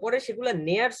 তো পরে সেগুলা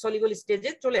নেয়ার সলিবল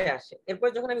স্টেজে চলে আসে। এরপর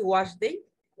যখন আমি ওয়াশ দেই,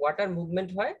 ওয়াটার মুভমেন্ট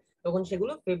হয়, তখন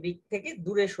সেগুলো ফেব্রিক থেকে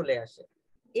দূরে সরে আসে।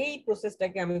 এই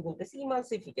প্রসেসটাকে আমি বলতেছি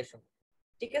ইমালসিফিকেশন,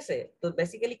 ঠিক আছে। তো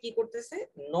বেসিক্যালি কি করতেছে,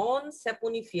 নন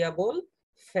স্যাপনিফিয়াবল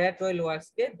ফ্যাট অয়েল ওয়াক্স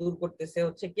কে দূর করতেছে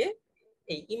হচ্ছে কি,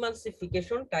 এই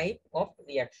ইমালসিফিকেশন টাইপ অফ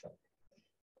রিঅ্যাকশন।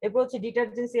 এরপর হচ্ছে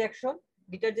ডিটারজেন্সি অ্যাকশন।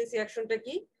 ডিটারজেন্সি অ্যাকশনটা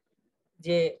কি,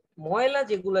 যে ময়লা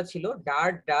যেগুলো ছিল,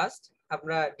 ডাস্ট,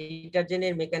 আমরা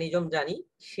ডিটারজেন্টের মেকানিজম জানি,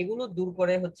 সেগুলো দূর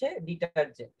করে হচ্ছে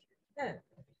ডিটারজেন্ট, হ্যাঁ।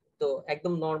 তো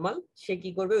একদম নরমাল সে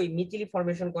কি করবে, ওই মিথিলি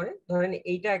ফরমেশন করে, ধরেন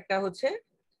এইটা একটা হচ্ছে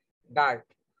ডার্ট,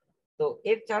 তো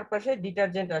এর চারপাশে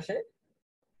ডিটারজেন্ট আসে,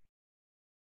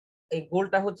 এই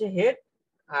গোলটা হচ্ছে হেড,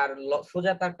 আর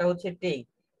সোজা তারটা হচ্ছে টেইল,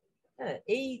 হ্যাঁ।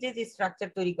 এই যে যে স্ট্রাকচার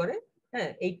তৈরি করে, হ্যাঁ,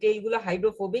 এই টেইল গুলো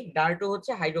হাইড্রোফোবিক, ডার্টও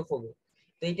হচ্ছে হাইড্রোফোবিক।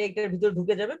 তো এটা একটার ভিতর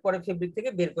ঢুকে যাবে, পরে ফেব্রিক থেকে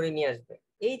বের করে নিয়ে আসবে।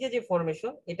 এই যে যে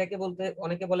ফরমেশন, এটাকে বলতে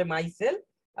অনেকে বলে মাইসেল,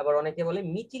 আবার অনেকে বলে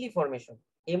মিথিলি ফরমেশন,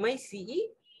 MICE,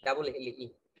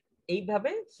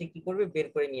 এইভাবে সে কি করবে, বের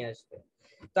করে নিয়ে আসবে।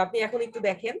 তো আপনি এখন একটু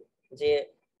দেখেন যে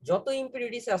যত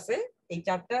ইম্পিউরিটিস আছে, এই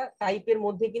চারটা টাইপের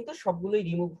মধ্যে কিন্তু সবগুলোই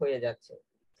রিমুভ হয়ে যাচ্ছে।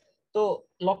 তো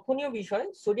লক্ষণীয় বিষয়,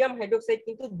 সোডিয়াম হাইড্রোক্সাইড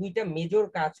কিন্তু দুইটা মেজর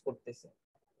কাজ করতেছে।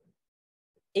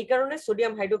 এই কারণে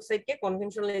সোডিয়াম হাইড্রোক্সাইডকে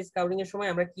কনভেনশনাল স্কাউরিং এর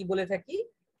সময় আমরা কি বলে থাকি,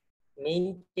 মেইন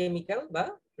কেমিক্যাল বা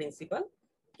প্রিন্সিপাল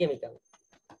কেমিক্যাল,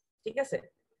 ঠিক আছে।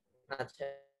 আচ্ছা,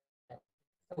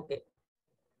 ওকে।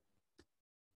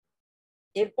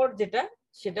 এরপর যেটা,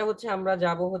 সেটা হচ্ছে আমরা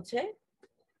যাব হচ্ছে,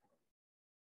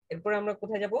 এরপর আমরা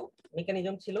কোথায় যাব,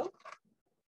 মেকানিজম ছিল,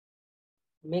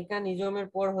 মেকানিজমের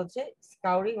পর হচ্ছে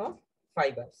স্কাউরিং অফ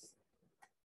ফাইবারস।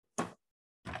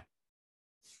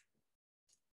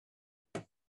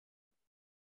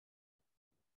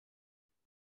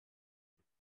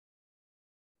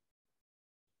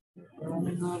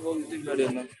 বলতে পারে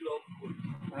না।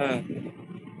 হ্যাঁ,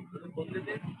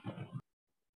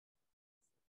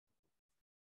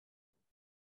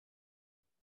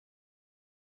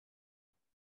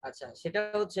 আচ্ছা, সেটা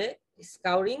হচ্ছে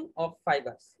স্কাউরিং অফ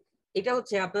ফাইবারস। এটা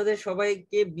হচ্ছে আপনাদের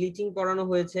সবাইকে ব্লিচিং করানো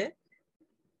হয়েছে,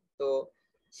 তো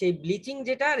সেই ব্লিচিং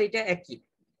যেটা আর এটা একই।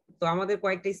 তো আমাদের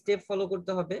কয়েকটা স্টেপ ফলো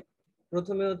করতে হবে।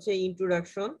 প্রথমে হচ্ছে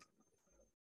ইন্ট্রোডাকশন,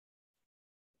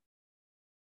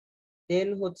 দেন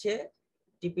হচ্ছে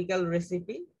টিপিক্যাল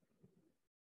রেসিপি,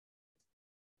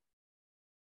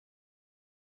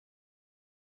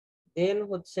 দেন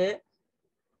হচ্ছে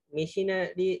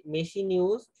মেশিন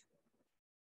ইউজ,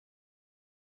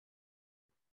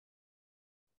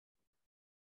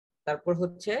 তারপর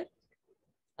হচ্ছে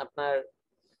আপনার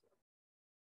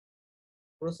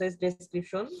প্রসেস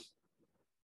ডেসক্রিপশন,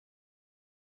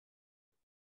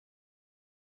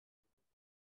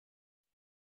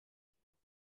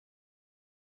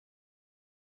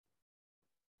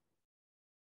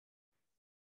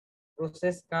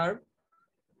 প্রসেস কার্ভ,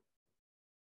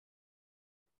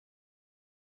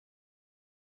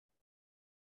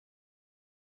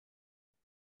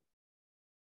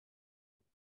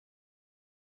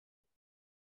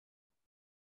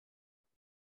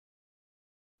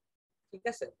 ঠিক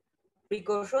আছে,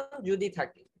 প্রিকশন যদি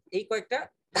থাকে, এই কয়েকটা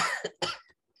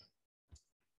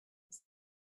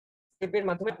স্টেপের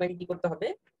মাধ্যমে আপনাকে কি করতে হবে,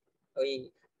 ওই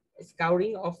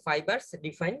স্কাউরিং অফ ফাইবারস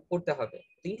ডিফাইন করতে হবে।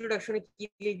 ইন্ট্রোডাকশনে কি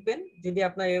লিখবেন, যদি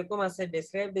আপনার এরকম আছে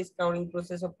describe the স্কাউরিং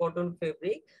process of cotton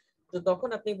fabric, তো তখন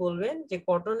আপনি বলবেন যে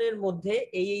কটনের মধ্যে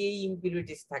এই এই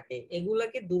ইম্পিউরিটিস থাকে,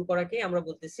 এগুলাকে দূর করাকে আমরা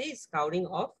বলতেছি স্কাউরিং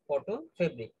অফ কটন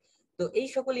ফেব্রিক। তো এই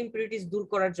সকল ইম্পিউরিটিস দূর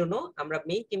করার জন্য আমরা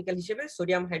মেইন কেমিক্যাল হিসেবে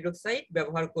সোডিয়াম হাইড্রোক্সাইড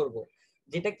ব্যবহার করব,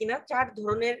 যেটা কিনা 4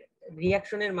 ধরনের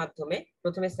রিঅ্যাকশনের মাধ্যমে,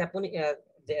 প্রথমে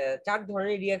চার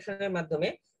ধরনের রিঅ্যাকশনের মাধ্যমে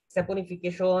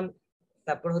স্যাপনিফিকেশন,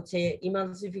 তারপর হচ্ছে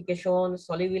ইমালসিফিকেশন,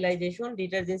 সলিবিলাইজেশন,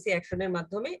 ডিটারজেন্সি অ্যাকশনের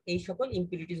মাধ্যমে এই সকল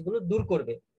ইম্পিউরিটিস গুলো দূর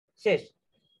করবে। শেষ।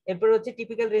 এরপর হচ্ছে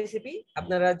টিপিক্যাল রেসিপি,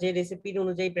 আপনারা যে রেসিপির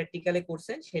অনুযায়ী প্র্যাকটিক্যালে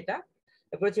করছেন সেটা।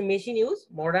 এরপর হচ্ছে machine use,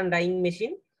 modern dyeing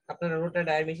machine, আপনারা রোটার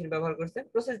ডায়ার মেশিন ব্যবহার করছেন।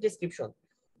 প্রসেস ডেসক্রিপশন,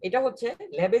 এটা হচ্ছে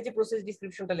ল্যাবে যে প্রসেস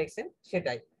ডেসক্রিপশনটা লিখছেন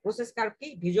সেটাই। প্রসেস কার্ভ কি,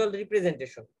 ভিজুয়াল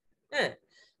রিপ্রেজেন্টেশন। হ্যাঁ,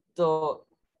 তো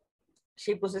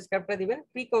সেই প্রসেস কার্ভটা দিবেন।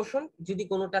 প্রিকশন যদি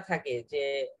কোনোটা থাকে যে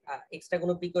এক্সট্রা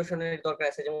কোনো প্রিকশনের দরকার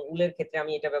আছে, যেমন উলের ক্ষেত্রে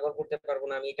আমি এটা ব্যবহার করতে পারবো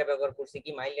না, আমি এটা ব্যবহার করছি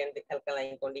কি মাইল্ড এন্ড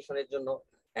অ্যালকালাইন কন্ডিশনের জন্য।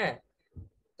 হ্যাঁ,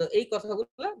 তো এই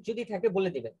কথাগুলো যদি থাকে বলে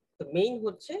দিবেন। তো মেইন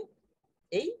হচ্ছে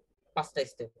এই 5টা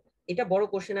স্টেপ। এটা বড়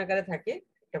কোশ্চেন আকারে থাকে,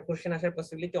 এটা কোশ্চেন আসার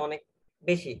পসিবিলিটি অনেক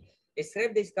বেশি। Describe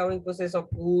the স্কাউরিং process of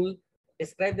ul,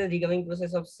 describe the রিগামিং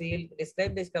process of silk,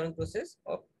 describe the স্কাউরিং process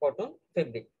of cotton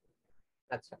fabric.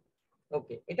 আচ্ছা,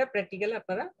 ওকে, এটা প্র্যাকটিক্যালি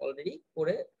আপনারা অলরেডি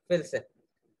করে ফেলছেন।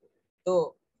 তো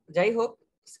যাই হোক,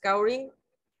 স্কাউরিং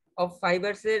অফ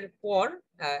ফাইবারস এর পর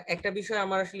একটা বিষয়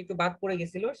আমার আসলে একটু বাদ পড়ে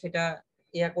গেছিল, সেটা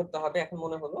ইয়া করতে হবে। এখন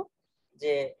মনে হলো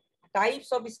যে টাইপস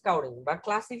অফ স্কাউরিং বা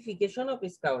ক্লাসিফিকেশন অফ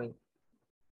স্কাউরিং।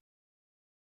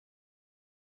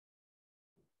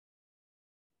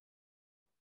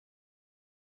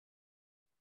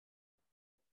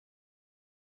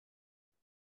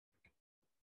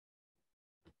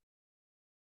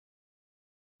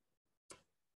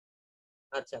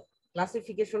 আচ্ছা,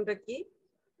 ক্লাসিফিকেশনটা কি,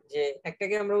 যে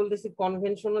একটাকে আমরা বলতেছি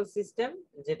কনভেনশনাল সিস্টেম,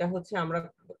 যেটা হচ্ছে আমরা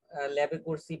ল্যাবে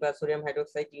করছি বা sodium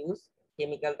hydroxide use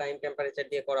chemical time temperature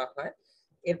দিয়ে করা হয়।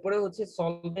 এরপরে হচ্ছে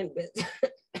সলভেন্ট,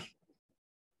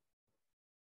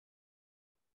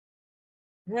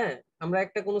 হ্যাঁ, আমরা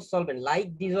একটা কোন সলভেন্ট লাইক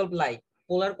ডিজলভ লাইক,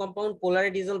 পোলার কম্পাউন্ড পোলারে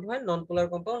ডিজলভ হয়, নন পোলার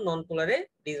কম্পাউন্ড নন পোলারে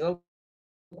ডিজলভ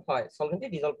হয়, সলভেন্টে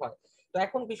ডিজলভ হয়। তো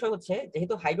এখন বিষয় হচ্ছে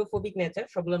যেহেতু হাইড্রোফোবিক নেচার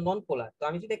সবগুলো নন পোলার, তো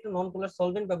আমি যদি একটা নন পোলার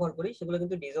সলভেন্ট ব্যবহার করি সেগুলো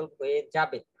কিন্তু ডিজলভ হয়ে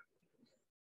যাবে।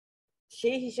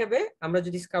 সেই হিসাবে আমরা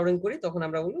যদি স্কাউরিং করি তখন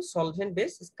আমরা বলবো সলভেন্ট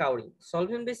বেস স্কাউরিং।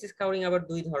 সলভেন্ট বেস স্কাউরিং আবার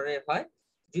দুই ধরনের হয়।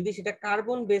 যদি সেটা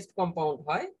কার্বন বেসড কম্পাউন্ড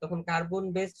হয় তখন কার্বন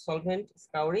বেসড সলভেন্ট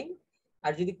স্কাউরিং,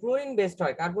 আর যদি ক্লোরিন বেসড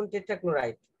হয় কার্বন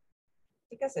টেট্রাক্লোরাইড,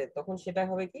 ঠিক আছে, তখন সেটা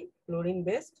হবে কি ক্লোরিন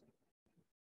বেসড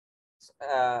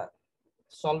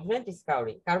সলভেন্ট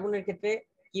স্কাউরিং। কার্বনের ক্ষেত্রে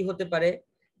কি হতে পারে,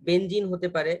 বেনজিন হতে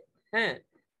পারে, হ্যাঁ,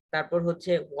 তারপর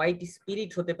হচ্ছে হোয়াইট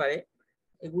স্পিরিট হতে পারে।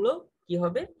 এগুলো কি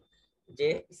হবে, যে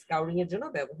স্কাউরিং এর জন্য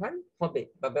ব্যবহার হবে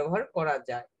বা ব্যবহার করা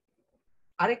যায়।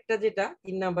 আরেকটা যেটা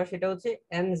 3 নাম্বার, সেটা হচ্ছে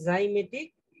এনজাইমেটিক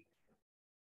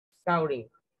স্কাউরিং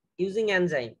ইউজিং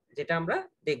এনজাইম, যেটা আমরা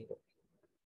দেখব।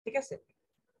 ঠিক আছে,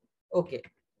 ওকে।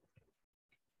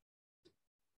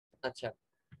 আচ্ছা,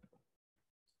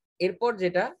 এরপর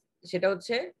যেটা সেটা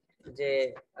হচ্ছে যে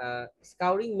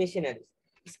স্কাউরিং মেশিনারি,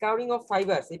 স্কাউরিং অফ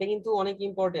ফাইবারস, এটা কিন্তু অনেক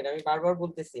ইম্পর্টেন্ট, আমি বারবার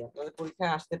বলতেছি, আপনাদের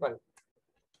পরীক্ষায় আসতে পারে।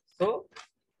 তো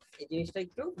এই জিনিসটা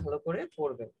একটু ভালো করে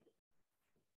পড়বেন।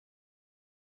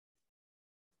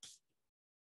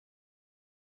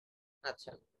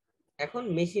 আচ্ছা, এখন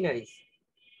মেশিনারিজ।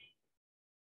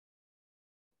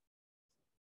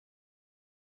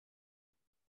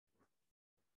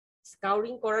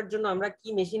 স্কাউরিং করার জন্য আমরা কি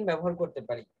মেশিন ব্যবহার করতে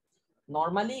পারি?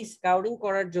 নরমালি স্কাউরিং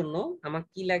করার জন্য আমার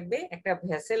কি লাগবে, একটা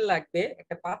ভেসেল লাগবে,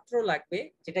 একটা পাত্র লাগবে,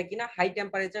 যেটা কিনা হাই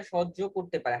টেম্পারেচার সহ্য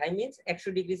করতে পারে। হাই মিন্স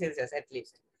 100°C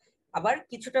লিস্ট, আবার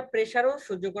কিছুটা প্রেসারও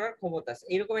সহ্য করার ক্ষমতা আছে,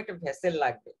 এরকম একটা ভেসেল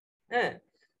লাগবে। হ্যাঁ,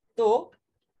 তো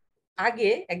আগে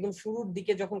একদম শুরুর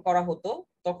দিকে যখন করা হতো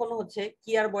তখন হচ্ছে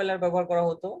কিয়ার বয়লার ব্যবহার করা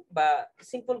হতো বা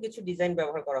সিম্পল কিছু ডিজাইন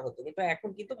ব্যবহার করা হতো, কিন্তু এখন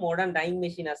কিন্তু মডার্ন ডাইং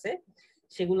মেশিন আছে,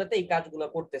 সেগুলোতে এই কাজগুলো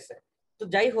করতেছে। তো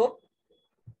যাই হোক,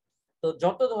 তো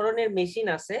যত ধরনের মেশিন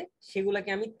আছে সেগুলাকে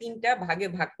আমি 3টা ভাগে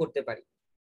ভাগ করতে পারি।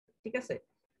 ঠিক আছে,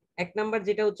 1 নাম্বার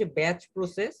যেটা হচ্ছে ব্যাচ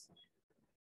প্রসেস।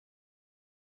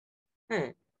 হ্যাঁ,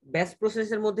 ব্যাচ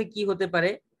প্রসেসের মধ্যে কি হতে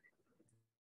পারে,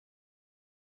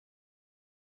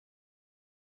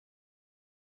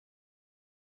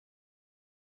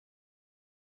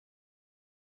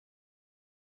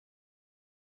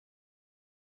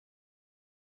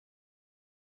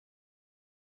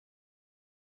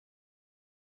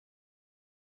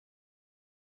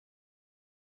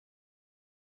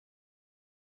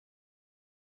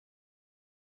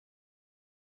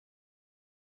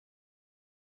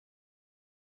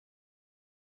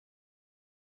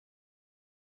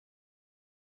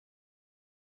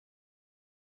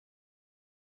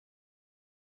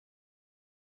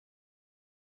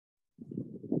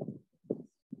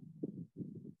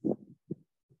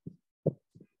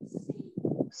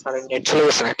 স্যার নেট চলে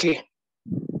গেছে নাকি?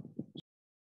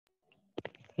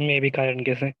 মেবি কারেন্ট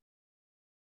গেছে।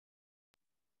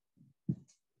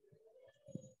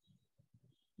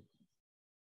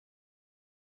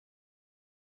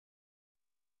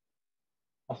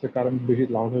 আজকে কারেন্ট বেশি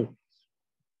লাউড হয়ে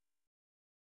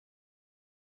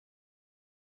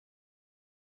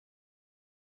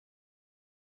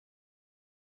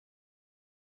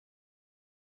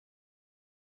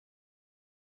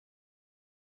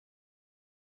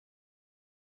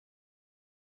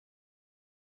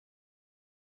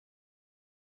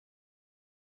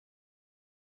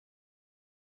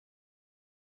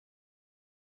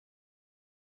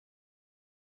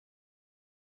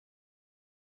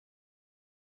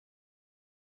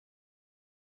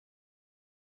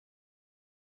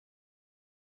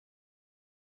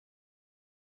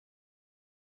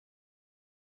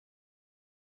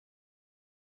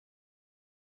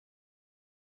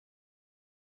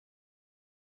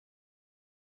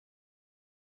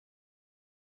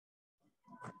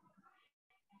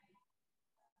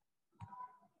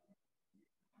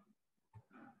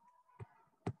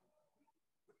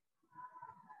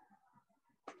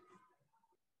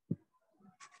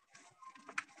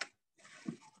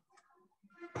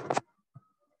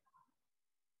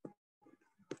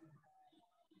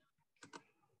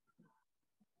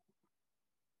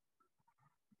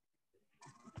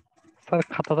স্যার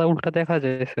খাতাটা উল্টা দেখা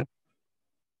যাচ্ছে।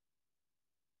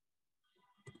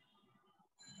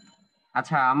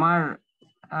 আচ্ছা, আমার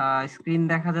স্ক্রিন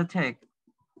দেখা যাচ্ছে?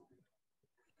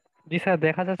 জি স্যার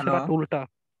দেখা যাচ্ছে, হ্যালো? বাট উল্টা।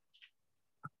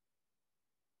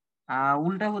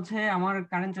 উল্টা হচ্ছে আমার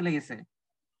কারেন্ট চলে গেছে,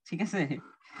 ঠিক আছে।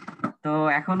 তো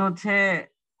এখন হচ্ছে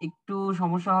একটু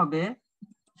সমস্যা হবে।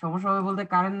 সমস্যা হবে বলতে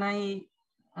কারেন্ট নাই।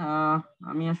 আহ,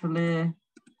 আমি আসলে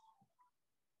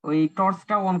ওই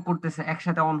টর্চটা অন করতেছে,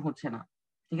 একসাথে অন হচ্ছে না,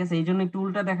 ঠিক আছে, এই জন্য একটু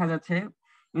উল্টা দেখা যাচ্ছে।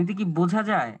 এমনিতে কি বোঝা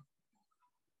যায়?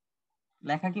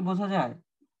 লেখা কি বোঝা যায়?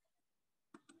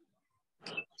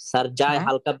 স্যার যায়, হ্যাঁ,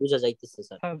 হালকা বোঝা যাইতেছে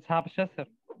স্যার। স্যার ঝাপসা স্যার।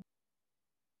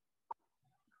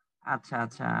 আচ্ছা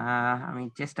আচ্ছা, আমি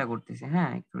চেষ্টা করতেছি,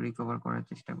 হ্যাঁ, একটু রিকভার করার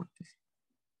চেষ্টা করতেছি।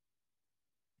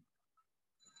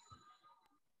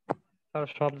 স্যার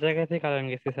সব জায়গাতেই কারেন্ট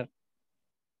গেছে স্যার।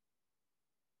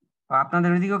 আপনাদের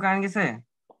ওইদিকেও কারেন্ট গেছে?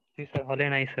 জি স্যার, হলে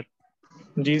নাই স্যার।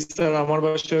 জি স্যার, আমার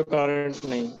বাসায় কারেন্ট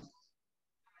নেই।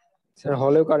 স্যার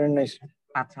হলেও কারেন্ট নাই স্যার।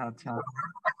 আচ্ছা আচ্ছা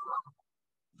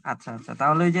আচ্ছা আচ্ছা,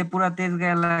 তাহলে ওই যে পুরা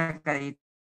তেজগাঁ এলাকায়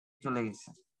চলে গেছে।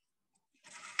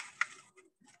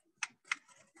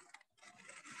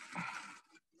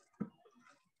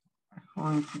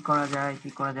 এখন কি করা যায়, কি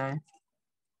করা যায়?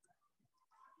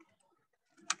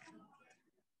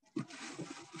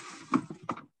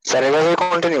 স্যার এভাবে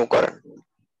কন্টিনিউ করেন।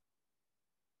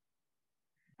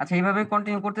 আচ্ছা, এইভাবে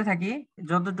কন্টিনিউ করতে থাকি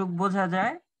যতটুকু বোঝা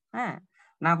যায়। হ্যাঁ,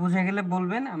 না বুঝে গেলে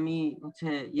বলবেন, আমি হচ্ছে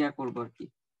ইয়া করবো আর কি,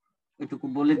 ওইটুকু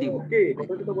বলে দিব। ওকে,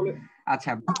 কথাটা তো বলে।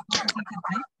 আচ্ছা,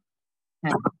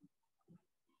 হ্যাঁ,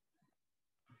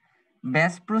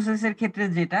 ব্যাচ প্রসেসের ক্ষেত্রে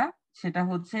যেটা, সেটা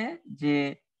হচ্ছে যে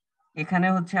এখানে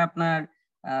হচ্ছে আপনার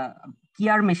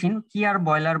কিয়ার মেশিন, কিয়ার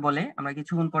বয়লার বলে, আমরা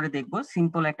কিছুক্ষণ পরে দেখবো।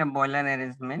 সিম্পল একটা বয়লার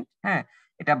অ্যারেঞ্জমেন্ট, হ্যাঁ,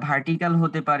 এটা ভার্টিক্যাল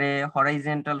হতে পারে,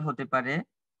 হরাইজন্টাল হতে পারে,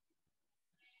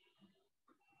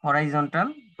 হরাইজন্টাল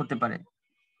হতে পারে।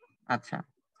 আচ্ছা,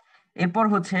 এরপর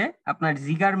হচ্ছে আপনার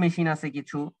জিগার মেশিন আছে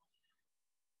কিছু,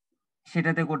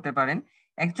 সেটাতে করতে পারেন।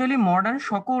 অ্যাকচুয়ালি মডার্ন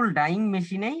সকল ডাইং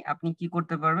মেশিনেই আপনি কি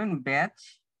করতে পারবেন, ব্যাচ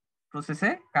প্রসেসে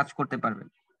কাজ করতে পারবেন।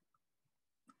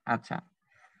 আচ্ছা,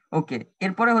 ওকে।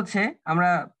 এরপরে হচ্ছে আমরা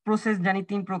প্রসেস জানি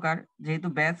তিন প্রকার, যেহেতু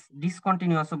ব্যাচ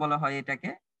ডিসকন্টিনিউয়াসও বলা হয়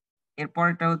এটাকে।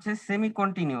 এরপরটা হচ্ছে সেমি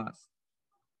কন্টিনিউয়াস,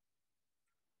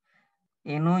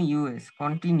 NOUS,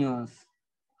 কন্টিনিউয়াস,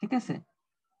 ঠিক আছে,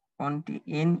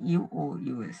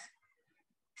 NUOUS,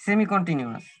 সেমি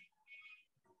কন্টিনিউয়াস।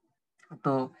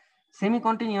 তো সেমি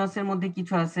কন্টিনিউয়াস এর মধ্যে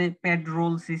কিছু আছে প্যাড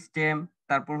রোল সিস্টেম,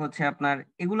 তারপর হচ্ছে আপনার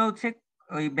এগুলো হচ্ছে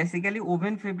ওই বেসিক্যালি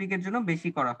ওভেন ফেব্রিকের জন্য বেশি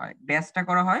করা হয়, ব্যাচটা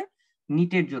করা হয়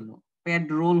নিটের জন্য। প্যাড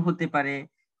রোল হতে পারে,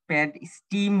 প্যাড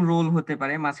স্টিম রোল হতে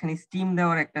পারে, মাঝখানে স্টিম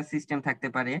দেওয়ার একটা সিস্টেম থাকতে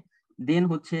পারে। দেন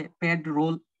হচ্ছে প্যাড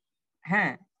রোল,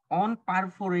 হ্যাঁ, অন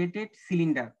পারফোরেটেড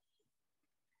সিলিন্ডার,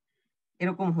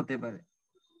 এরকম হতে পারে।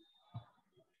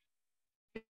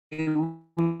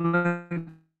 এগুলোকে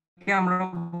আমরা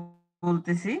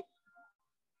বলতেছি,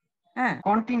 হ্যাঁ,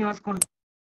 কন্টিনিউয়াস।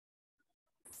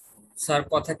 স্যার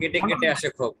কথা কেটে কেটে আসে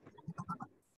খুব।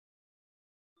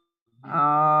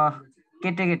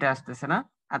 কেটে কেটে আসতেছে না?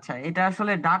 আচ্ছা, এটা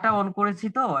আসলে ডাটা অন করেছি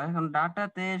তো, এখন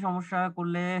ডাটাতে সমস্যা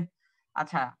করলে,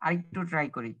 আচ্ছা আরেকটু ট্রাই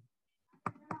করি।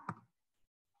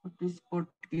 হটস্পট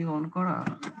কি অন করা?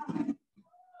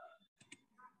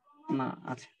 না,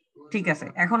 আচ্ছা ঠিক আছে,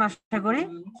 এখন আশা করি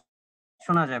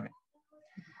শোনা যাবে।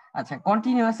 আচ্ছা,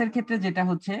 কন্টিনিউয়াস এর ক্ষেত্রে যেটা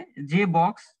হচ্ছে যে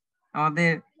বক্স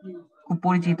আমাদের খুব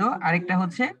পরিচিত, আরেকটা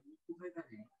হচ্ছে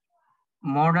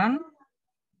মডার্ন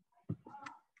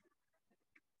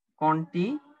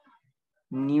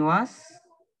কন্টিনিউয়াস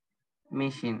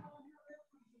মেশিন।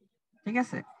 ঠিক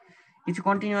আছে, কিছু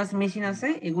কন্টিনিউয়াস মেশিন আছে,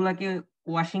 এগুলাকে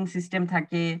ওয়াশিং সিস্টেম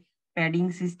থাকে, প্যাডিং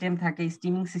সিস্টেম থাকে,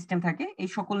 স্টিমিং সিস্টেম থাকে, এই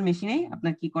সকল মেশিনেই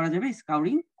আপনার কি করা যাবে,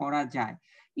 স্কাউরিং করা যায়।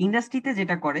 ইন্ডাস্ট্রিতে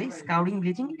যেটা করে স্কাউরিং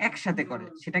ব্লিচিং একসাথে করে,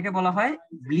 সেটাকে বলা হয়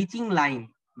ব্লিচিং লাইন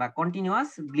বা কন্টিনিউয়াস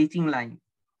ব্লিচিং লাইন।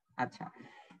 আচ্ছা,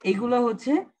 এইগুলো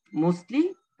হচ্ছে মোস্টলি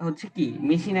হচ্ছে কি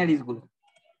মেশিনারিজ গুলো।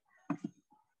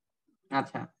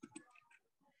 আচ্ছা,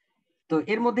 তো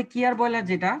এর মধ্যে কি আর বয়লার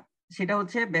যেটা, সেটা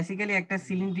হচ্ছে বেসিক্যালি একটা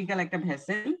সিলিন্ড্রিক্যাল একটা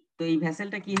ভেসেল। তো এই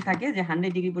ভেসেলটা কি থাকে যে 100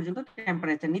 ডিগ্রি পর্যন্ত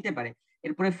টেম্পারেচার নিতে পারে।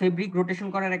 এরপরে ফেব্রিক রোটেশন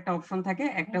করার একটা অপশন থাকে,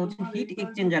 একটা হচ্ছে হিট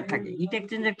এক্সচেঞ্জার থাকে। হিট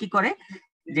এক্সচেঞ্জার কি করে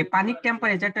যে পানির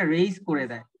টেম্পারেচারটা রেইজ করে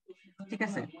দেয়। ঠিক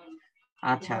আছে,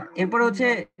 আচ্ছা, এরপরে হচ্ছে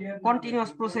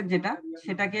কন্টিনিউয়াস প্রসেস যেটা,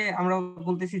 সেটাকে আমরা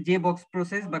বলতেছি যে বক্স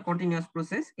প্রসেস বা কন্টিনিউয়াস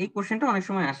প্রসেস। এই কোশ্চেনটা অনেক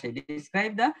সময় আসে,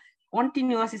 describe the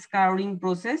continuous স্কাউরিং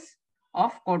process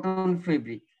of cotton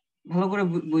fabric. ভালো করে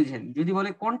বুঝেন, যদি বলে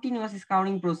কন্টিনিউয়াস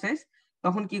স্কাউরিং প্রসেস,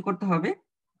 তখন কি করতে হবে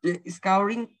যে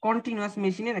স্কাউরিং কন্টিনিউয়াস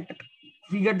মেশিনের একটা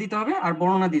ফিগার দিতে হবে আর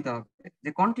বর্ণনা দিতে হবে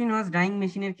যে কন্টিনিউয়াস ডাইং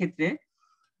মেশিনের ক্ষেত্রে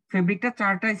ফেব্রিকটা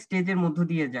 4টা স্টেজের মধ্য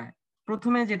দিয়ে যায়।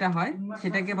 প্রথমে যেটা হয়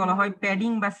সেটাকে বলা হয়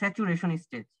প্যাডিং বা স্যাচুরেশন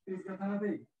স্টেজ।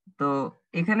 তো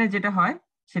এখানে যেটা হয়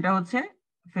সেটা হচ্ছে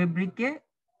ফেব্রিককে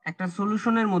একটা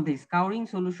সলিউশনের মধ্যে, স্কাউরিং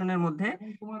সলিউশনের মধ্যে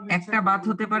একটা বাথ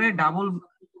হতে পারে, ডাবল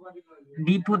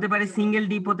ডিপ হতে পারে, সিঙ্গেল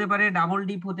ডিপ হতে পারে, ডাবল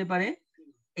ডিপ হতে পারে।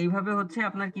 এইভাবে হচ্ছে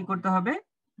আপনার কি করতে হবে,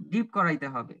 ডিপ করাইতে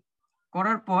হবে।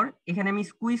 করার পর এখানে আমি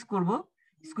স্কুইজ করব,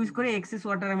 স্কুইজ করে এক্সেস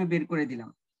ওয়াটার আমি বের করে দিলাম।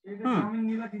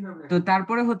 তো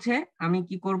তারপরে হচ্ছে আমি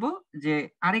কি করব যে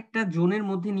আরেকটা জোনের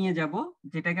মধ্যে নিয়ে যাব,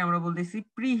 যেটাকে আমরা বলতেছি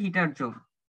প্রি হিটার জোন।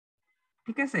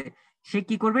 ঠিক আছে, সে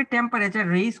কি করবে টেম্পারেচার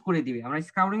রেইজ করে দিবে। আমরা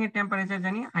স্কাউরিং এর টেম্পারেচার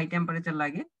জানি হাই টেম্পারেচার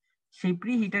লাগে, সেই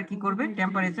প্রি হিটার কি করবে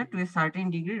temperature two a certain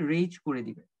degree raise করে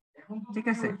দিবে। ঠিক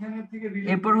আছে,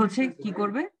 এরপর হচ্ছে কি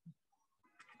করবে,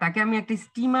 তাকে আমি একটা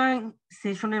স্টিমার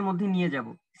সেশনের মধ্যে নিয়ে যাব,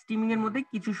 স্টিমিং এর মধ্যে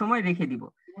কিছু সময় রেখে দিব,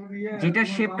 যেটা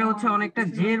শেপটা হচ্ছে অনেকটা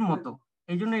জে এর মতো,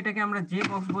 এই জন্য এটাকে আমরা জে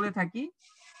বক্স বলে থাকি।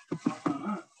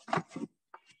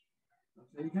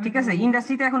 ঠিক আছে,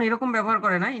 ইন্ডাস্ট্রিতে এখন এরকম ব্যবহার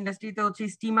করে না, ইন্ডাস্ট্রিতে হচ্ছে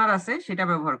স্টিমার আছে সেটা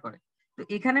ব্যবহার করে। তো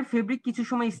এখানে ফেব্রিক কিছু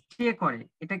সময় স্টে করে,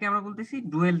 এটাকে আমরা বলতেছি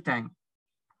ডুয়েল টাইম,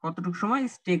 কতটুকু সময়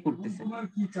স্টে করতেছে।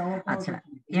 আচ্ছা,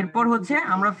 এরপর হচ্ছে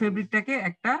আমরা ফেব্রিকটাকে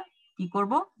একটা কি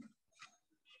করব,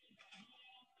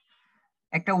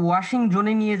 একটা ওয়াশিং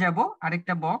জোনে নিয়ে যাব,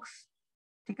 আরেকটা বক্স।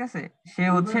 ঠিক আছে, সে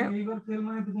হচ্ছে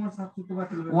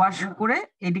ওয়াশ করে,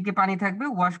 এদিকে পানি থাকবে,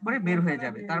 ওয়াশ করে বের হয়ে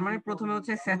যাবে। তার মানে প্রথমে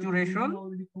হচ্ছে স্যাচুরেশন,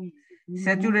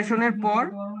 স্যাচুরেশনের পর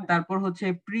তারপর হচ্ছে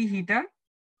প্রি হিটার।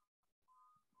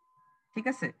 ঠিক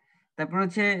আছে, তারপর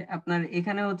হচ্ছে আপনার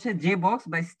এখানে হচ্ছে যে বক্স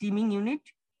বা স্টিমিং ইউনিট,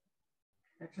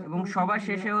 এবং সবার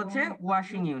শেষে হচ্ছে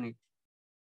ওয়াশিং ইউনিট।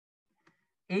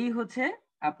 এই হচ্ছে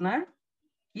আপনার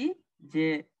কি যে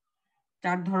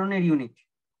 4 ধরনের ইউনিট।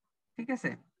 ঠিক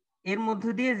আছে, এর মধ্য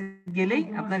দিয়ে গেলেই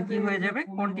আপনার কি হয়ে যাবে,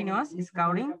 কন্টিনিউয়াস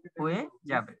স্কাউরিং হয়ে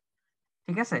যাবে।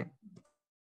 ঠিক আছে,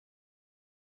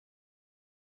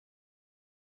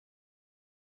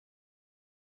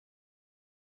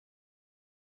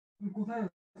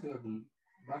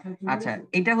 আচ্ছা,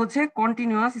 এটা হচ্ছে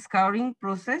continuous স্কাউরিং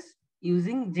process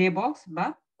using J box বা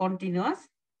কন্টিনিউয়াস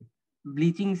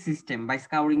ব্লিচিং সিস্টেম বা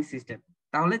স্কাউরিং সিস্টেম।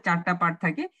 তাহলে 4টা পার্ট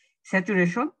থাকে।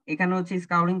 স্যাচুরেশন, এখানে হচ্ছে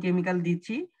স্কাউরিং কেমিক্যাল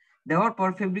দিচ্ছি, দেওয়ার পর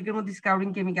ফেব্রিকের মধ্যে স্কাউরিং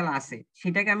কেমিক্যাল আছে,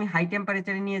 সেটাকে আমি হাই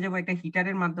টেম্পারেচারে নিয়ে যাব একটা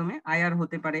হিটারের মাধ্যমে, আইআর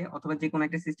হতে পারে অথবা যে কোনো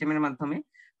একটা সিস্টেমের মাধ্যমে।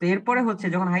 তো এরপরে হচ্ছে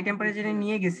যখন হাই টেম্পারেচারে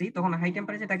নিয়ে গেছি, তখন হাই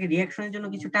টেম্পারেচারটাকে রিঅ্যাকশনের জন্য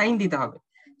কিছু টাইম দিতে হবে।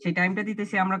 সেই টাইমটা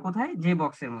দিতেছি আমরা কোথায়, যে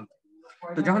বক্সের মধ্যে।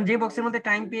 তো যখন যে বক্সের মধ্যে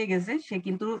টাইম পেয়ে গেছে, সে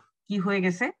কিন্তু কি হয়ে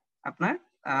গেছে, আপনার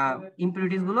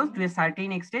ইম্পিউরিটিস গুলো two a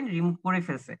certain extent remove করে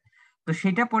ফেলছে। তো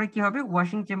সেটা পরে কি হবে,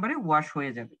 ওয়াশিং চেম্বারে ওয়াশ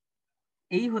হয়ে যাবে।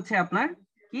 এই হচ্ছে আপনার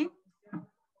কি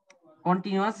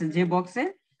কন্টিনিউয়াস যে বক্সের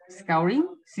স্কাউরিং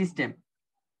সিস্টেম।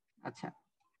 আচ্ছা,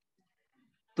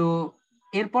 তো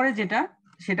এরপরে যেটা,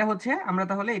 সেটা হচ্ছে আমরা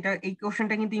তাহলে এটা, এই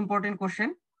কোশ্চেনটা কিন্তু ইম্পর্টেন্ট কোশ্চেন,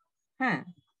 হ্যাঁ,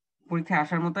 পরীক্ষায়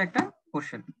আসার মতো একটা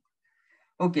কোশ্চেন।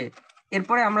 ওকে,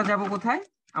 এরপরে আমরা যাব কোথায়,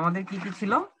 আমাদের কি কি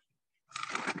ছিল,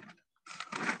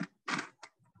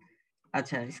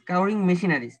 আচ্ছা স্কাউরিং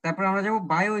মেশিনারিজ, তারপর আমরা যাব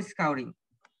বায়ো স্কাউরিং।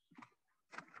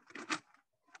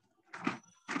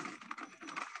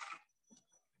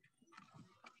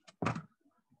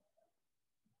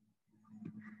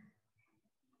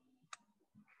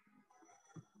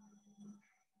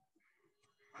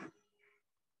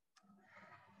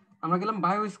 আমরা গেলাম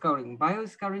বায়ো স্কাউরিং। বায়ো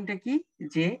স্কাউরিংটা কি,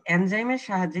 যে এনজাইমের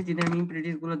সাহায্যে যদি আমি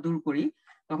ইমপ্রিউরিটিস গুলো দূর করি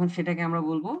তখন সেটাকে আমরা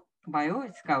বলবো বায়ো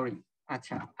স্কাউরিং।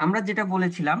 আচ্ছা, আমরা যেটা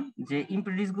বলেছিলাম যে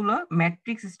ইমপ্রিউরিটিস গুলো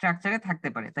ম্যাট্রিক্স স্ট্রাকচারে থাকতে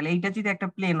পারে, তাহলে এইটা যদি একটা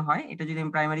প্লেন হয়, এটা যদি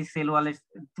আমি প্রাইমারি সেল ওয়ালের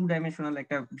 2 ডাইমেনশনাল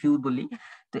একটা ভিউ বলি,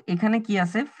 তো এখানে কি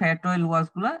আছে, ফ্যাট অয়েল ওয়ালস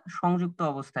গুলা সংযুক্ত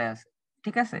অবস্থায় আছে।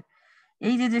 ঠিক আছে,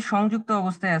 এই যে যে সংযুক্ত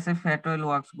অবস্থায় আছে ফ্যাট অয়েল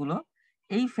ওয়ার্কস গুলো,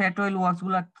 এই ফ্যাট অয়েল ওয়ার্কস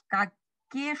গুলা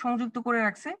কে সংযুক্ত করে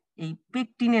রাখছে, এই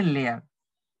পেকটিনের লেয়ার।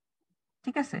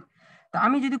 ঠিক আছে, তো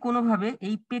আমি যদি কোনোভাবে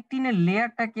এই পেকটিনের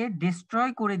লেয়ারটাকে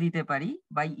ডিস্ট্রয় করে দিতে পারি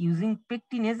বাই ইউজিং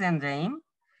পেকটিনেজ এনজাইম,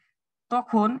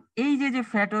 তখন এই যে যে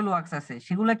ফ্যাট অয়েল ওয়ার্কস আছে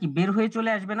সেগুলা কি বের হয়ে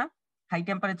চলে আসবে না? হাই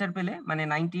টেম্পারেচার পেলে, মানে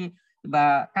 90 বা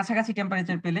কাছাকাছি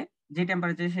টেম্পারেচার পেলে, যে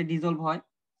টেম্পারেচারে সে ডিজলভ হয়,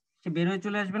 সে বের হয়ে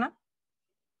চলে আসবে না?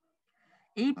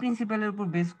 এই প্রিন্সিপালের উপর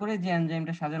বেস করে যে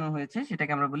এনজাইমটা সাজানো হয়েছে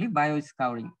সেটাকে আমরা বলি বায়ো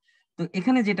স্কাউরিং। তো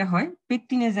এখানে যেটা হয়,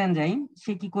 পেকটিনেজ এনজাইম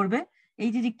সে কি করবে, এই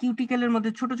যে যে কিউটিকেলের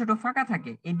মধ্যে ছোট ছোট ফাঁকা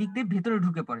থাকে এই দিক দিয়ে ভেতরে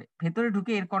ঢুকে পড়ে, ভেতরে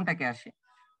ঢুকে এর কন্টাকে আসে,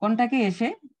 কন্টাকে এসে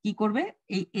কি করবে,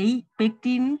 এই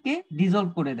পেকটিনকে ডিজলভ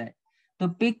করে দেয়। তো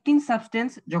পেকটিন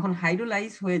সাবস্টেন্স যখন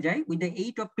হাইড্রোলাইজ হয়ে যায় উইথ দ্য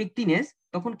এইড অফ পেকটিনেজ,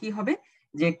 তখন কি হবে,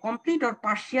 যে complete or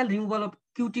partial removal of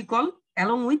cuticle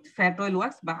along with fat oil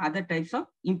works বা আদার টাইপস অফ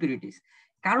ইম্পিউরিটিস।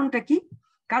 কারণটা কি,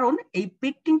 কারণ এই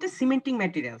পেকটিনটা সিমেন্টিং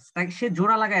ম্যাটেরিয়ালস, তাকে সে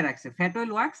জোড়া লাগায় রাখছে, ফ্যাট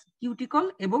অয়েল ওয়ার্কস, কিউটিকল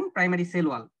এবং প্রাইমারি সেল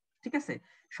ওয়াল। ঠিক আছে,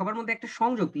 সবার মধ্যে একটা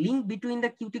সংযোগ, link between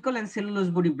the cuticle and cellulose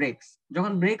body ব্রেকস।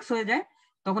 যখন ব্রেকস হয়ে যায়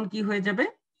তখন কি হয়ে যাবে,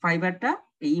 ফাইবারটা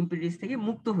এই ইম্পিউরিটিস থেকে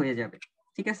মুক্ত হয়ে যাবে।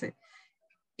 ঠিক আছে,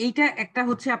 এইটা একটা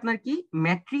হচ্ছে আপনার কি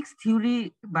ম্যাট্রিক্স থিওরি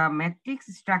বা ম্যাট্রিক্স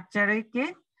স্ট্রাকচারকে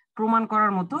প্রমাণ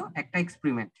করার মতো একটা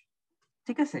এক্সপেরিমেন্ট।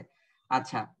 ঠিক আছে,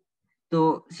 আচ্ছা, তো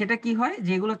সেটা কি হয়,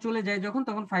 যেগুলো চলে যায় যখন,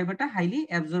 তখন ফাইবারটা হাইলি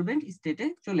অ্যাবজর্বেন্ট স্টেটে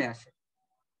চলে আসে।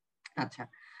 আচ্ছা,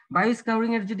 বায়ো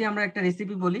স্কাউরিং এর যদি আমরা একটা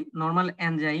রেসিপি বলি, নরমাল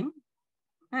এনজাইম,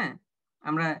 হ্যাঁ,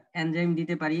 আমরা এনজাইম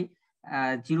দিতে পারি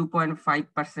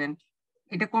 0.5%,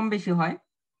 এটা কম বেশি হয়।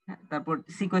 তারপর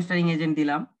সিকোয়েস্টারিং এজেন্ট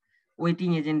দিলাম, ওয়েটিং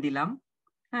এজেন্ট দিলাম,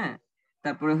 হ্যাঁ,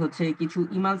 তারপরে হচ্ছে কিছু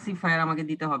ইমালসিফায়ার আমাকে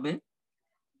দিতে হবে,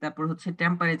 তারপর হচ্ছে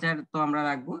টেম্পারেচার তো আমরা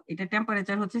রাখবো, এটা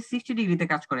টেম্পারেচার হচ্ছে 60 ডিগ্রিতে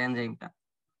কাজ করে এনজাইমটা।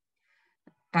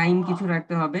 টাইম কিছু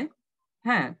রাখতে হবে,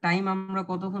 হ্যাঁ, টাইম আমরা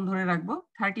কতক্ষণ ধরে রাখবো,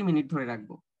 30 মিনিট ধরে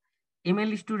রাখবো।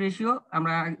 ml/টু রেশিও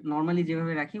আমরা নর্মালি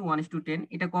যেভাবে রাখি 1:10,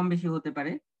 এটা কম বেশি হতে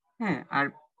পারে, হ্যাঁ, আর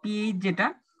পিএইচ যেটা,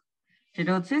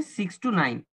 সেটা হচ্ছে 6 to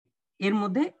 9, এর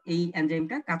মধ্যে এই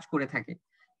এনজাইমটা কাজ করে থাকে।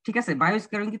 ঠিক আছে,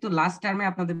 বায়োস্কারিং কিন্তু লাস্ট টার্মে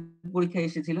আপনাদের পরীক্ষায়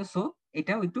এসেছিল, সো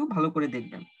এটাও একটু ভালো করে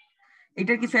দেখবেন।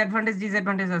 এটার কিছু অ্যাডভান্টেজ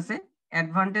ডিসঅ্যাডভান্টেজ আছে।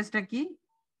 অ্যাডভান্টেজটা কি,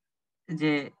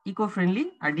 যে ইকো ফ্রেন্ডলি,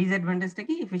 আর ডিসঅ্যাডভান্টেজটা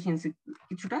কি, এফিসিয়েন্সি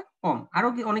কিছুটা কম, আরো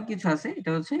অনেক কিছু আছে, এটা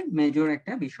হচ্ছে মেজর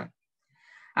একটা বিষয়।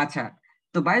 আচ্ছা,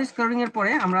 তো বায়োস্কারিং এর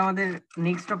পরে আমরা আমাদের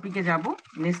নেক্সট টপিকে যাব।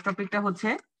 নেক্সট টপিকটা হচ্ছে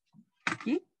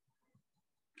কি,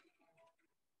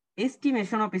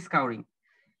 এস্টিমেশন অফ স্কাউরিং।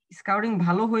 স্কাউরিং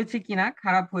ভালো হয়েছে কিনা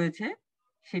খারাপ হয়েছে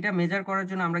সেটা মেজার করার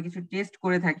জন্য আমরা কিছু টেস্ট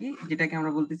করে থাকি, যেটাকে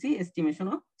আমরা বলতেছি এস্টিমেশন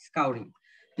অফ স্কাউরিং।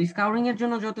 তো স্কাউরিং এর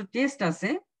জন্য যত টেস্ট আছে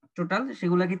টোটাল,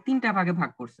 সেগুলোকে 3টা ভাগে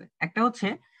ভাগ করছে। একটা হচ্ছে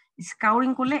স্কাউরিং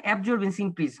করলে অ্যাবজর্বেন্সি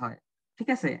ইনক্রিজ হয়। ঠিক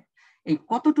আছে, এই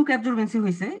কতটুকু অ্যাবজর্বেন্সি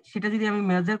হয়েছে সেটা যদি আমি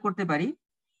মেজার করতে পারি,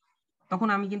 তখন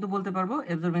আমি কিন্তু বলতে পারবো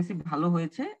অ্যাবজর্বেন্সি ভালো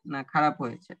হয়েছে না খারাপ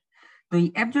হয়েছে। তো এই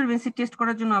অ্যাবজর্বেন্সি টেস্ট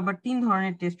করার জন্য আবার 3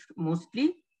 ধরনের টেস্ট মোস্টলি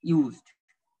ইউজড।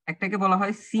 একটাকে বলা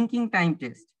হয় সিঙ্কিং টাইম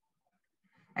টেস্ট।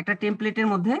 একটা টেমপ্লেটের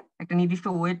মধ্যে একটা নির্দিষ্ট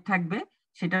ওয়েট থাকবে,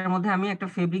 সেটার মধ্যে আমি একটা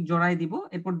ফেব্রিক জড়াই দিব,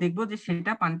 এরপর দেখবো যে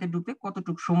সেটা পানিতে ডুবতে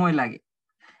কতটুকু সময় লাগে।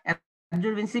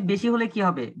 অ্যাবজর্বেন্সি বেশি হলে কি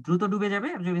হবে, দ্রুত ডুবে যাবে,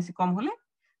 অ্যাবজর্বেন্সি কম হলে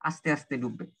আস্তে আস্তে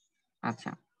ডুববে।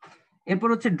 আচ্ছা, এরপর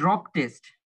হচ্ছে ড্রপ টেস্ট।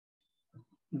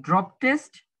 ড্রপ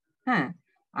টেস্ট, হ্যাঁ,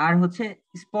 আর হচ্ছে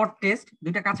স্পট টেস্ট,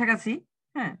 দুইটা কাছাকাছি,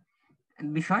 হ্যাঁ,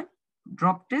 বিষয়।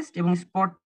 ড্রপ টেস্ট এবং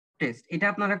স্পট টেস্ট এটা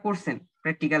আপনারা করছেন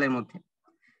প্র্যাকটিক্যালের মধ্যে।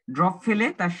 ড্রপ ফেলে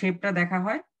তার শেপটা দেখা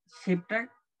হয়, শেপটা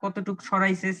কতটুকু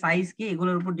সরাইছে, সাইজ কি,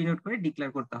 এগুলোর উপর ডিনোট করে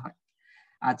ডিক্লেয়ার করতে হয়।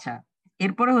 আচ্ছা,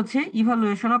 এরপরে হচ্ছে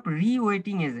ইভালুয়েশন অফ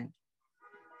রিওয়েটিং এজেন্ট।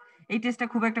 এই টেস্টটা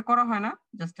খুব একটা করা হয় না,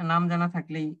 জাস্ট নাম জানা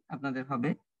থাকলেই আপনাদের হবে,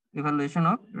 ইভালুয়েশন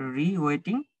অফ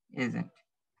রিওয়েটিং এজেন্ট।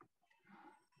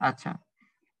 আচ্ছা,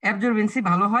 অ্যাবজর্বেন্সি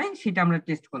ভালো হয় সেটা আমরা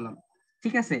টেস্ট করলাম।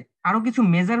 ঠিক আছে, আরো কিছু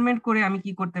মেজারমেন্ট করে আমি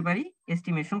কি করতে পারি,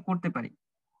 এস্টিমেশন করতে পারি।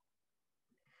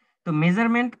 তো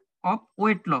মেজারমেন্ট অফ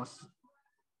ওয়েট লস,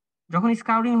 যখন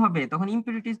স্কাউরিং হবে তখন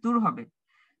ইম্পিউরিটিস দূর হবে,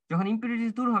 যখন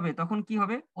ইম্পিউরিটিস দূর হবে তখন কি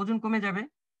হবে, ওজন কমে যাবে,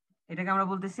 এটাকে আমরা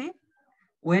বলতেছি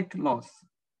ওয়েট লস।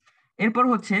 এরপর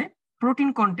হচ্ছে প্রোটিন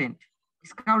কন্টেন্ট।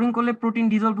 স্কাউরিং করলে প্রোটিন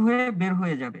ডিজলভ হয়ে বের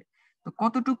হয়ে যাবে, তো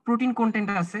কতটুকু প্রোটিন কন্টেন্ট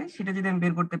আছে সেটা যদি আমি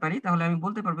বের করতে পারি, তাহলে আমি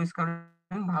বলতে পারবো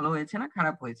স্কাউরিং ভালো হয়েছে না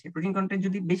খারাপ হয়েছে। প্রোটিন কন্টেন্ট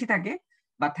যদি বেশি থাকে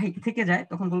বা থেকে যায়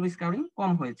তখন বলবো স্কাউরিং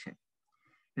কম হয়েছে।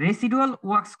 রেসিডুয়াল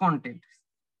ওয়াক্স কন্টেন্ট,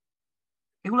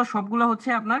 এগুলো সবগুলো হচ্ছে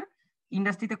আপনার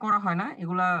ইন্ডাস্ট্রিতে করা হয় না,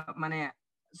 এগুলা মানে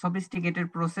সফিস্টিকেটেড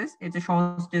প্রসেস, এতে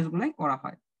সহজ টেস্টগুলাই করা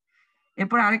হয়।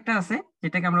 এরপর আরেকটা আছে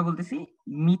যেটাকে আমরা বলতেছি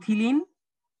মিথিলিন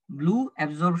ব্লু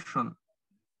অ্যাবজর্পশন।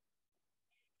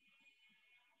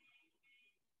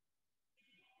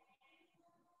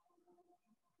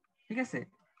 ঠিক আছে,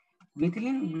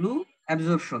 মিথিলিন ব্লু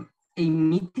অ্যাবজর্পশন। এই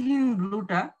মিথিলিন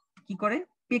ব্লুটা কি করে,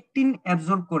 পেকটিন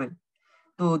অ্যাবজর্ব করে।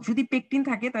 তো যদি পেকটিন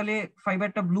থাকে তাহলে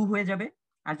ফাইবারটা ব্লু হয়ে যাবে,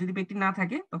 আর যদি পেকটিন না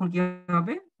থাকে তখন কি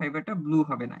হবে, ফাইবারটা ব্লু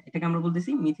হবে না। এটাকে আমরা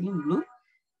বলতেছি মিথিলিন ব্লু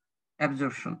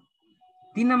অ্যাবজর্পশন।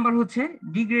 3 নাম্বার হচ্ছে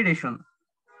ডিগ্রেডেশন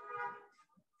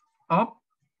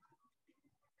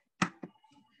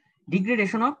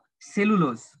অফ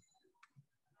সেলুলোজ।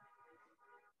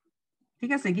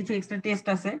 ঠিক আছে, কিছু এক্সট্রা টেস্ট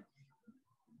আছে।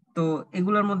 তো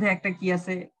এগুলোর মধ্যে একটা কি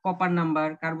আছে, copper number,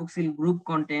 carboxyl group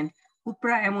content,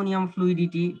 কুপ্রা ammonium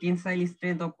fluidity, tensile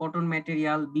strength of cotton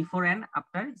material before and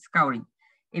after স্কাউরিং।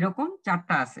 এরকম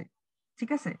 4টা আছে। ঠিক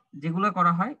আছে, যেগুলো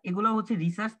করা হয় এগুলো হচ্ছে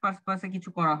রিসার্চ পারপাসে কিছু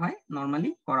করা হয়,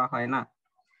 নরমালি করা হয় না।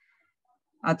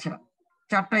 আচ্ছা,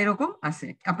 4টা এরকম আছে,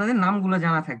 আপনাদের নামগুলো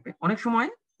জানা থাকবে। অনেক সময়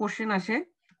কোশ্চেন আসে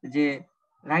যে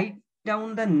write down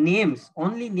the names,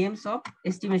 only names of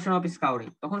estimation of স্কাউরিং,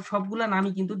 তখন সবগুলা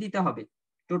নামই কিন্তু দিতে হবে।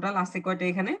 টোটাল আছে কয়টা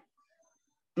এখানে,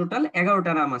 টোটাল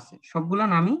 11টা নাম আছে, সবগুলা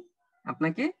নামই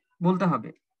আপনাকে বলতে হবে।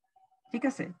 ঠিক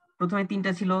আছে, প্রথমে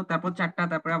 3টা ছিল, তারপর 4টা,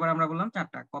 তারপরে আবার আমরা বললাম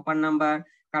 4টা, copper number,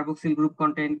 carboxyl group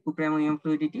content, কুপ্রা ammonium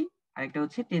fluidity, আরেকটা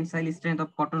হচ্ছে tensile strength of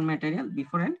cotton material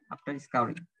before and after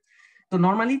স্কাউরিং। তো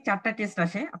নরমালি 4টা টেস্ট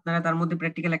আসে, আপনারা তার মধ্যে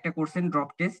প্র্যাকটিক্যাল একটা করছেন, ড্রপ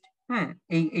টেস্ট, হ্যাঁ,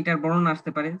 এটার বর্ণনা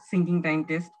আসতে পারে, সিঙ্কিং টাইম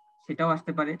টেস্ট সেটাও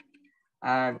আসতে পারে।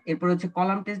 আর এরপর হচ্ছে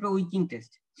কলাম টেস্ট বা উইকিং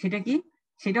টেস্ট। সেটা কি,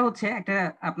 সেটা হচ্ছে একটা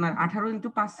আপনার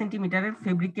 18x5 সেন্টিমিটারের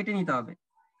ফেব্রিক কেটে নিতে হবে।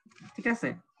 ঠিক আছে,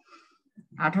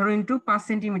 18x5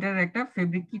 সেন্টিমিটারের একটা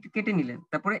ফেব্রিক কেটে নিলেন,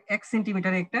 তারপরে 1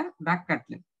 সেন্টিমিটারে একটা দাগ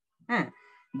কাটলেন। হ্যাঁ,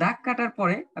 দাগ কাটার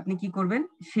পরে আপনি কি করবেন,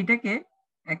 সেটাকে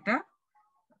একটা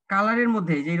কালারের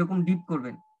মধ্যে যে এরকম ডিপ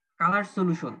করবেন, কালার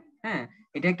সলিউশন। হ্যাঁ,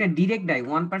 এটা একটা direct die,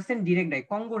 1% direct die,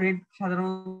 Congo red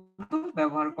সাধারণত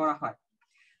ব্যবহার করা হয়।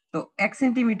 তো 1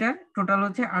 সেন্টিমিটার টোটাল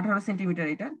হচ্ছে 18 সেন্টিমিটার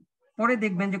এটা। পরে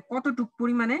দেখবেন যে কতটুক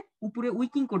পরিমাণে উপরে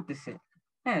উইকিং করতেছে।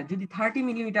 হ্যাঁ, যদি 30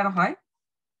 মিলিমিটার হয়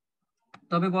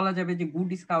তবে বলা যাবে যে গুড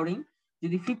স্কাউরিং,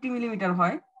 যদি 50 মিলিমিটার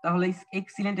হয় তাহলে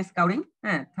এক্সিলেন্ট স্কাউরিং।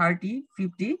 হ্যাঁ, 30,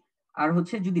 50, আর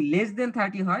হচ্ছে যদি লেস দেন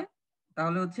 30 হয়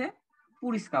তাহলে হচ্ছে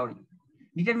পুর স্কাউরিং।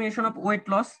 Determination of weight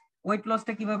loss, wait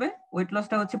লসটা কিভাবে, ওয়েট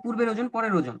লসটা হচ্ছে পূর্বের ওজন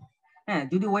পরের ওজন। হ্যাঁ,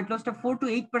 যদি ওয়েট লসটা 4 to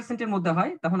 8% এর মধ্যে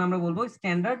হয় তখন আমরা বলবো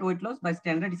স্ট্যান্ডার্ড ওয়েট লস বা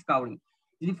স্ট্যান্ডার্ড স্কাউরিং।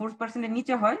 যদি 4% এর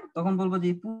নিচে হয় তখন বলবো যে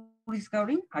পুর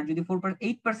স্কাউরিং, আর যদি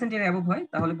 8% এর অ্যাবভ হয়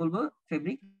তাহলে বলবো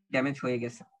ফেব্রিক ড্যামেজ হয়ে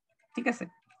গেছে। ঠিক আছে,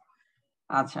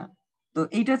 আচ্ছা, তো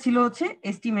এইটা ছিল হচ্ছে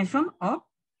এস্টিমেশন অফ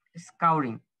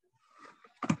স্কাউরিং।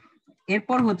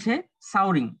 এরপর হচ্ছে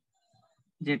সাউরিং,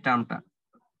 যে টার্মটা,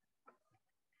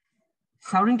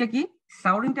 সাউরিংটা কি,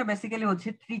 সাউরিংটা বেসিক্যালি হচ্ছে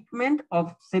treatment of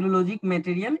cellulosic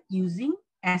material using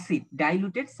acid,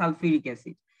 diluted sulphuric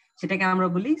acid, সেটাকে আমরা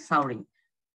বলি সাউরিং।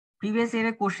 প্রিভিয়াস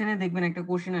ইয়ারে কোশ্চেনে দেখবেন একটা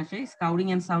কোশ্চেন আসে স্কাউরিং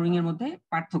এন্ড সাউরিং এর মধ্যে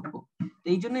পার্থক্য,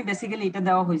 এই জন্যই বেসিক্যালি এটা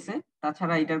দেওয়া হয়েছে,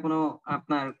 তাছাড়া এটার কোনো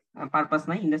আপনার পারপাস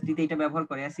নাই। ইন্ডাস্ট্রিতে এটা ব্যবহার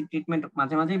করে, অ্যাসিড ট্রিটমেন্ট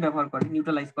মাঝে মাঝেই ব্যবহার করে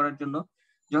নিউট্রালাইজ করার জন্য।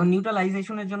 যখন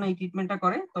নিউট্রালাইজেশনের জন্য এই ট্রিটমেন্টটা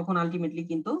করে তখন আলটিমেটলি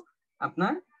কিন্তু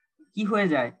আপনার কি হয়ে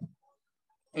যায়,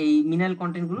 এই মিনারেল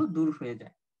কন্টেন্ট গুলো দূর হয়ে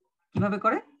যায়। কিভাবে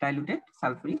করে, ডাইলুটেড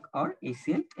সালফিউরিক অর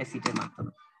HCl অ্যাসিডের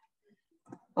মাধ্যমে।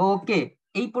 ওকে,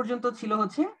 এই পর্যন্ত ছিল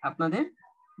হচ্ছে আপনাদের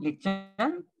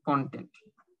লেকচার কন্টেন্ট।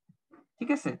 ঠিক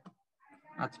আছে,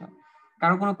 আচ্ছা,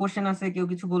 কারো কোনো কোশ্চেন আছে, কেউ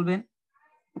কিছু বলবেন?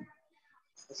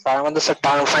 স্যার আমাদের স্যার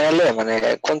টার্ম ফাইনালে মানে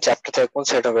কোন চ্যাপ্টার থেকে কোন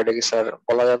সেট হবে এটা কি স্যার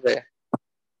বলা যাবে?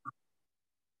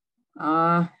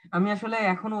 আমি আসলে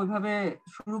এখনো ওইভাবে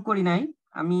শুরু করি নাই।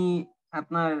 আমি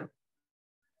আপনার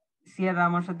সিয়ার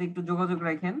আমার সাথে একটু যোগাযোগ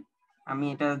রাখেন, আমি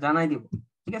এটা জানাই দিব।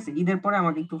 ঠিক আছে, ঈদের পরে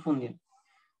আমাকে একটু ফোন দিন।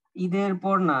 ঈদের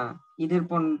পর না, ঈদের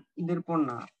পর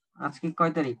না, আজকে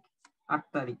কয় তারিখ, 8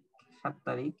 তারিখ, 7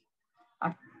 তারিখ,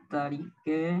 8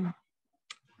 তারিখে,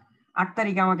 8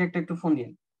 তারিখে আমাকে একটু ফোন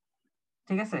দিন।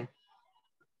 ঠিক আছে,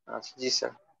 আচ্ছা জি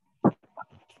স্যার।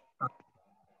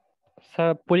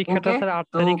 স্যার পরীক্ষাটা ওকে। স্যার 8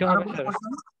 তো তারিখে কারো হবে কোনো স্যার? প্রশ্ন?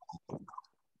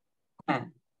 হ্যাঁ,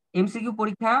 MCQ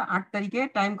পরীক্ষা 8 তারিখে,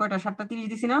 টাইম কয়টা, 7:30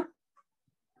 দিছি না?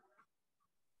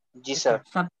 জি স্যার।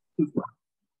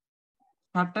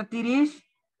 7:30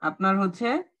 আপনার হচ্ছে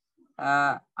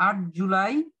 8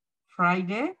 জুলাই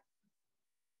ফ্রাইডে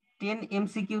 10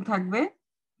 MCQ থাকবে,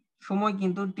 সময়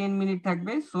কিন্তু 10 মিনিট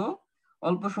থাকবে, সো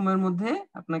অল্প সময়ের মধ্যে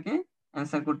আপনাকে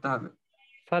অ্যান্সার করতে হবে।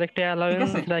 স্যার একটা ঠিক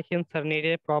অ্যালাউন্স আছে, রাখেন স্যার,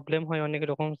 নেটে প্রবলেম হয় অনেক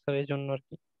রকম স্যার, এই জন্য আর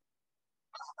কি।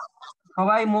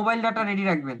 সবাই মোবাইল ডাটা রেডি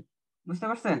রাখবেন, বুঝতে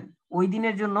পারছেন? ওই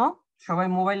দিনের জন্য সবাই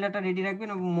মোবাইল ডাটা রেডি রাখবেন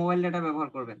এবং মোবাইল ডাটা ব্যবহার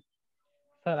করবেন।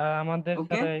 স্যার আমাদের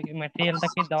ওকে, স্যার ম্যাটেরিয়ালটা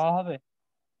কি দেওয়া হবে?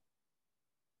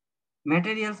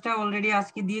 ম্যাটেরিয়ালসটা অলরেডি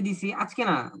আজকে দিয়ে দিছি, আজকে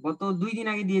না গত 2 দিন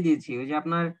আগে দিয়ে দিয়েছি। ওই যে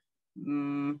আপনার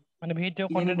মানে ভিডিও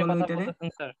কি জানি কন্টেন্টের বলে কথা ওইটারে, বলতেছেন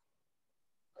স্যার?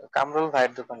 কামরুল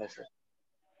ভাইয়ের দোকানে স্যার।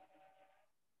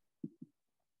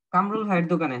 কামরুল ভাইয়ের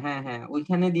দোকানে, হ্যাঁ হ্যাঁ,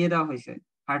 ওইখানে দিয়ে দেওয়া হয়েছে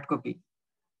হার্ড কপি।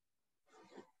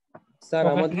 স্যার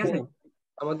ঠিক আছে,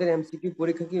 আমাদের এমসিকিউ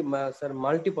পরীক্ষা কি স্যার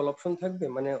মাল্টিপল অপশন থাকবে,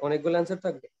 মানে অনেকগুলো অ্যান্সার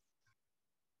থাকবে?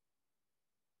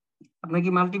 আপনি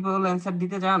কি মাল্টিপল অ্যান্সার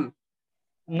দিতে চান?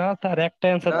 না স্যার, একটা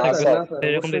অ্যান্সার না থাকবে, স্যার, না স্যার,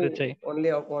 এরকম অবশ্যই দিতে চাই। Only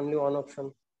one option.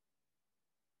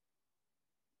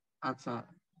 আচ্ছা,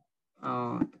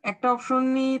 একটা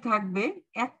অপশনই থাকবে,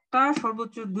 একটা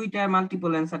সর্বোচ্চ 2টা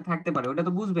মাল্টিপল অ্যান্সার থাকতে পারে। ওটা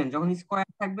তো বুঝবেন, যখন স্কোয়ার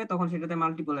থাকবে তখন সেটাতে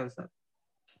মাল্টিপল অ্যান্সার।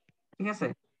 ঠিক আছে,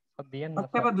 দিয়েন না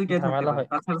একটা স্যার, বা 2টাই থাকতে ঝামেলা পারে, হয়।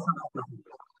 তাছাড়া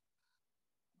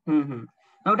হুম,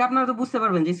 না ওটা আপনারা তো বুঝতে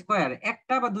পারবেন যে স্কোয়ার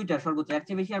একটা বা 2টা সর্বোচ্চ, এর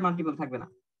চেয়ে বেশি আর মাল্টিপল থাকবে না,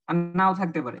 আর নাও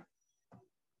থাকতে পারে।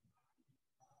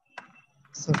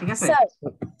 ঠিক আছে, স্যার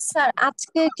স্যার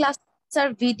আজকে ক্লাস স্যার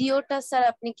ভিডিওটা স্যার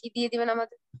আপনি কি দিয়ে দিবেন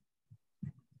আমাদের?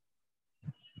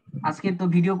 আজকে তো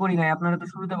ভিডিও করি নাই, আপনারা তো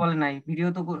শুরুতে বলেন নাই, ভিডিও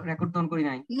তো রেকর্ড তো করি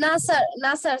নাই। না স্যার,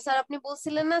 না স্যার, স্যার আপনি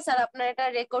বলছিলেন না স্যার আপনার এটা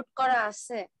রেকর্ড করা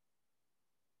আছে।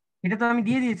 এটা তো আমি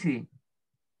দিয়ে দিয়েছি,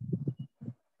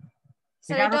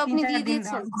 স্যার এটা আরো এটা আপনি 3-4 দিয়ে দিন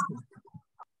দিয়েছেন?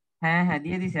 হ্যাঁ হ্যাঁ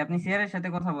দিয়ে দিয়েছি, আপনি সিআর এর সাথে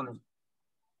কথা বলেন।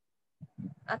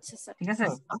 আচ্ছা স্যার, ঠিক আছে,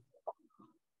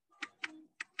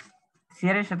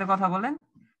 সিআর এর সাথে কথা বলেন,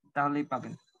 তাহলেই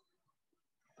পাবেন।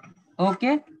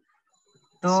 ওকে,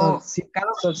 তো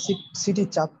কারো স্যার সিটি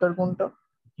চ্যাপ্টার কোনটা?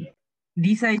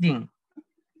 ডিসাইজিং।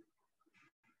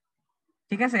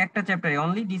 ঠিক আছে, একটা চ্যাপ্টারে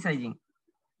অনলি ডিসাইজিং।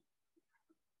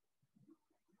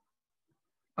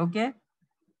 ওকে,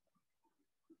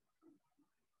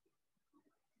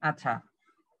 আচ্ছা,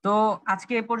 তো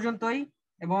আজকে এ পর্যন্তই,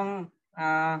 এবং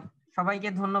সবাইকে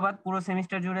ধন্যবাদ পুরো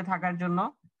সেমিস্টার জুড়ে থাকার জন্য।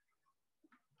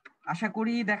 আশা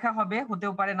করি দেখা হবে,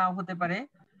 হতেও পারে নাও হতে পারে।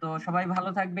 তো সবাই ভালো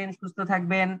থাকবেন, সুস্থ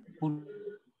থাকবেন।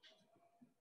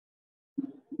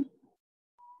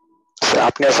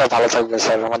 আপনিও স্যার ভালো থাকবেন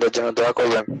স্যার, আমাদের জন্য দোয়া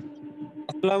করবেন।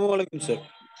 আসসালামু আলাইকুম স্যার।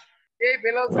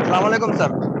 আসসালামু আলাইকুম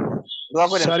স্যার, দোয়া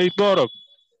করেন। স্যার ঈদ মোবারক।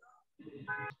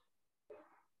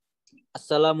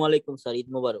 আসসালামু আলাইকুম স্যার, ঈদ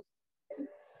মোবারক।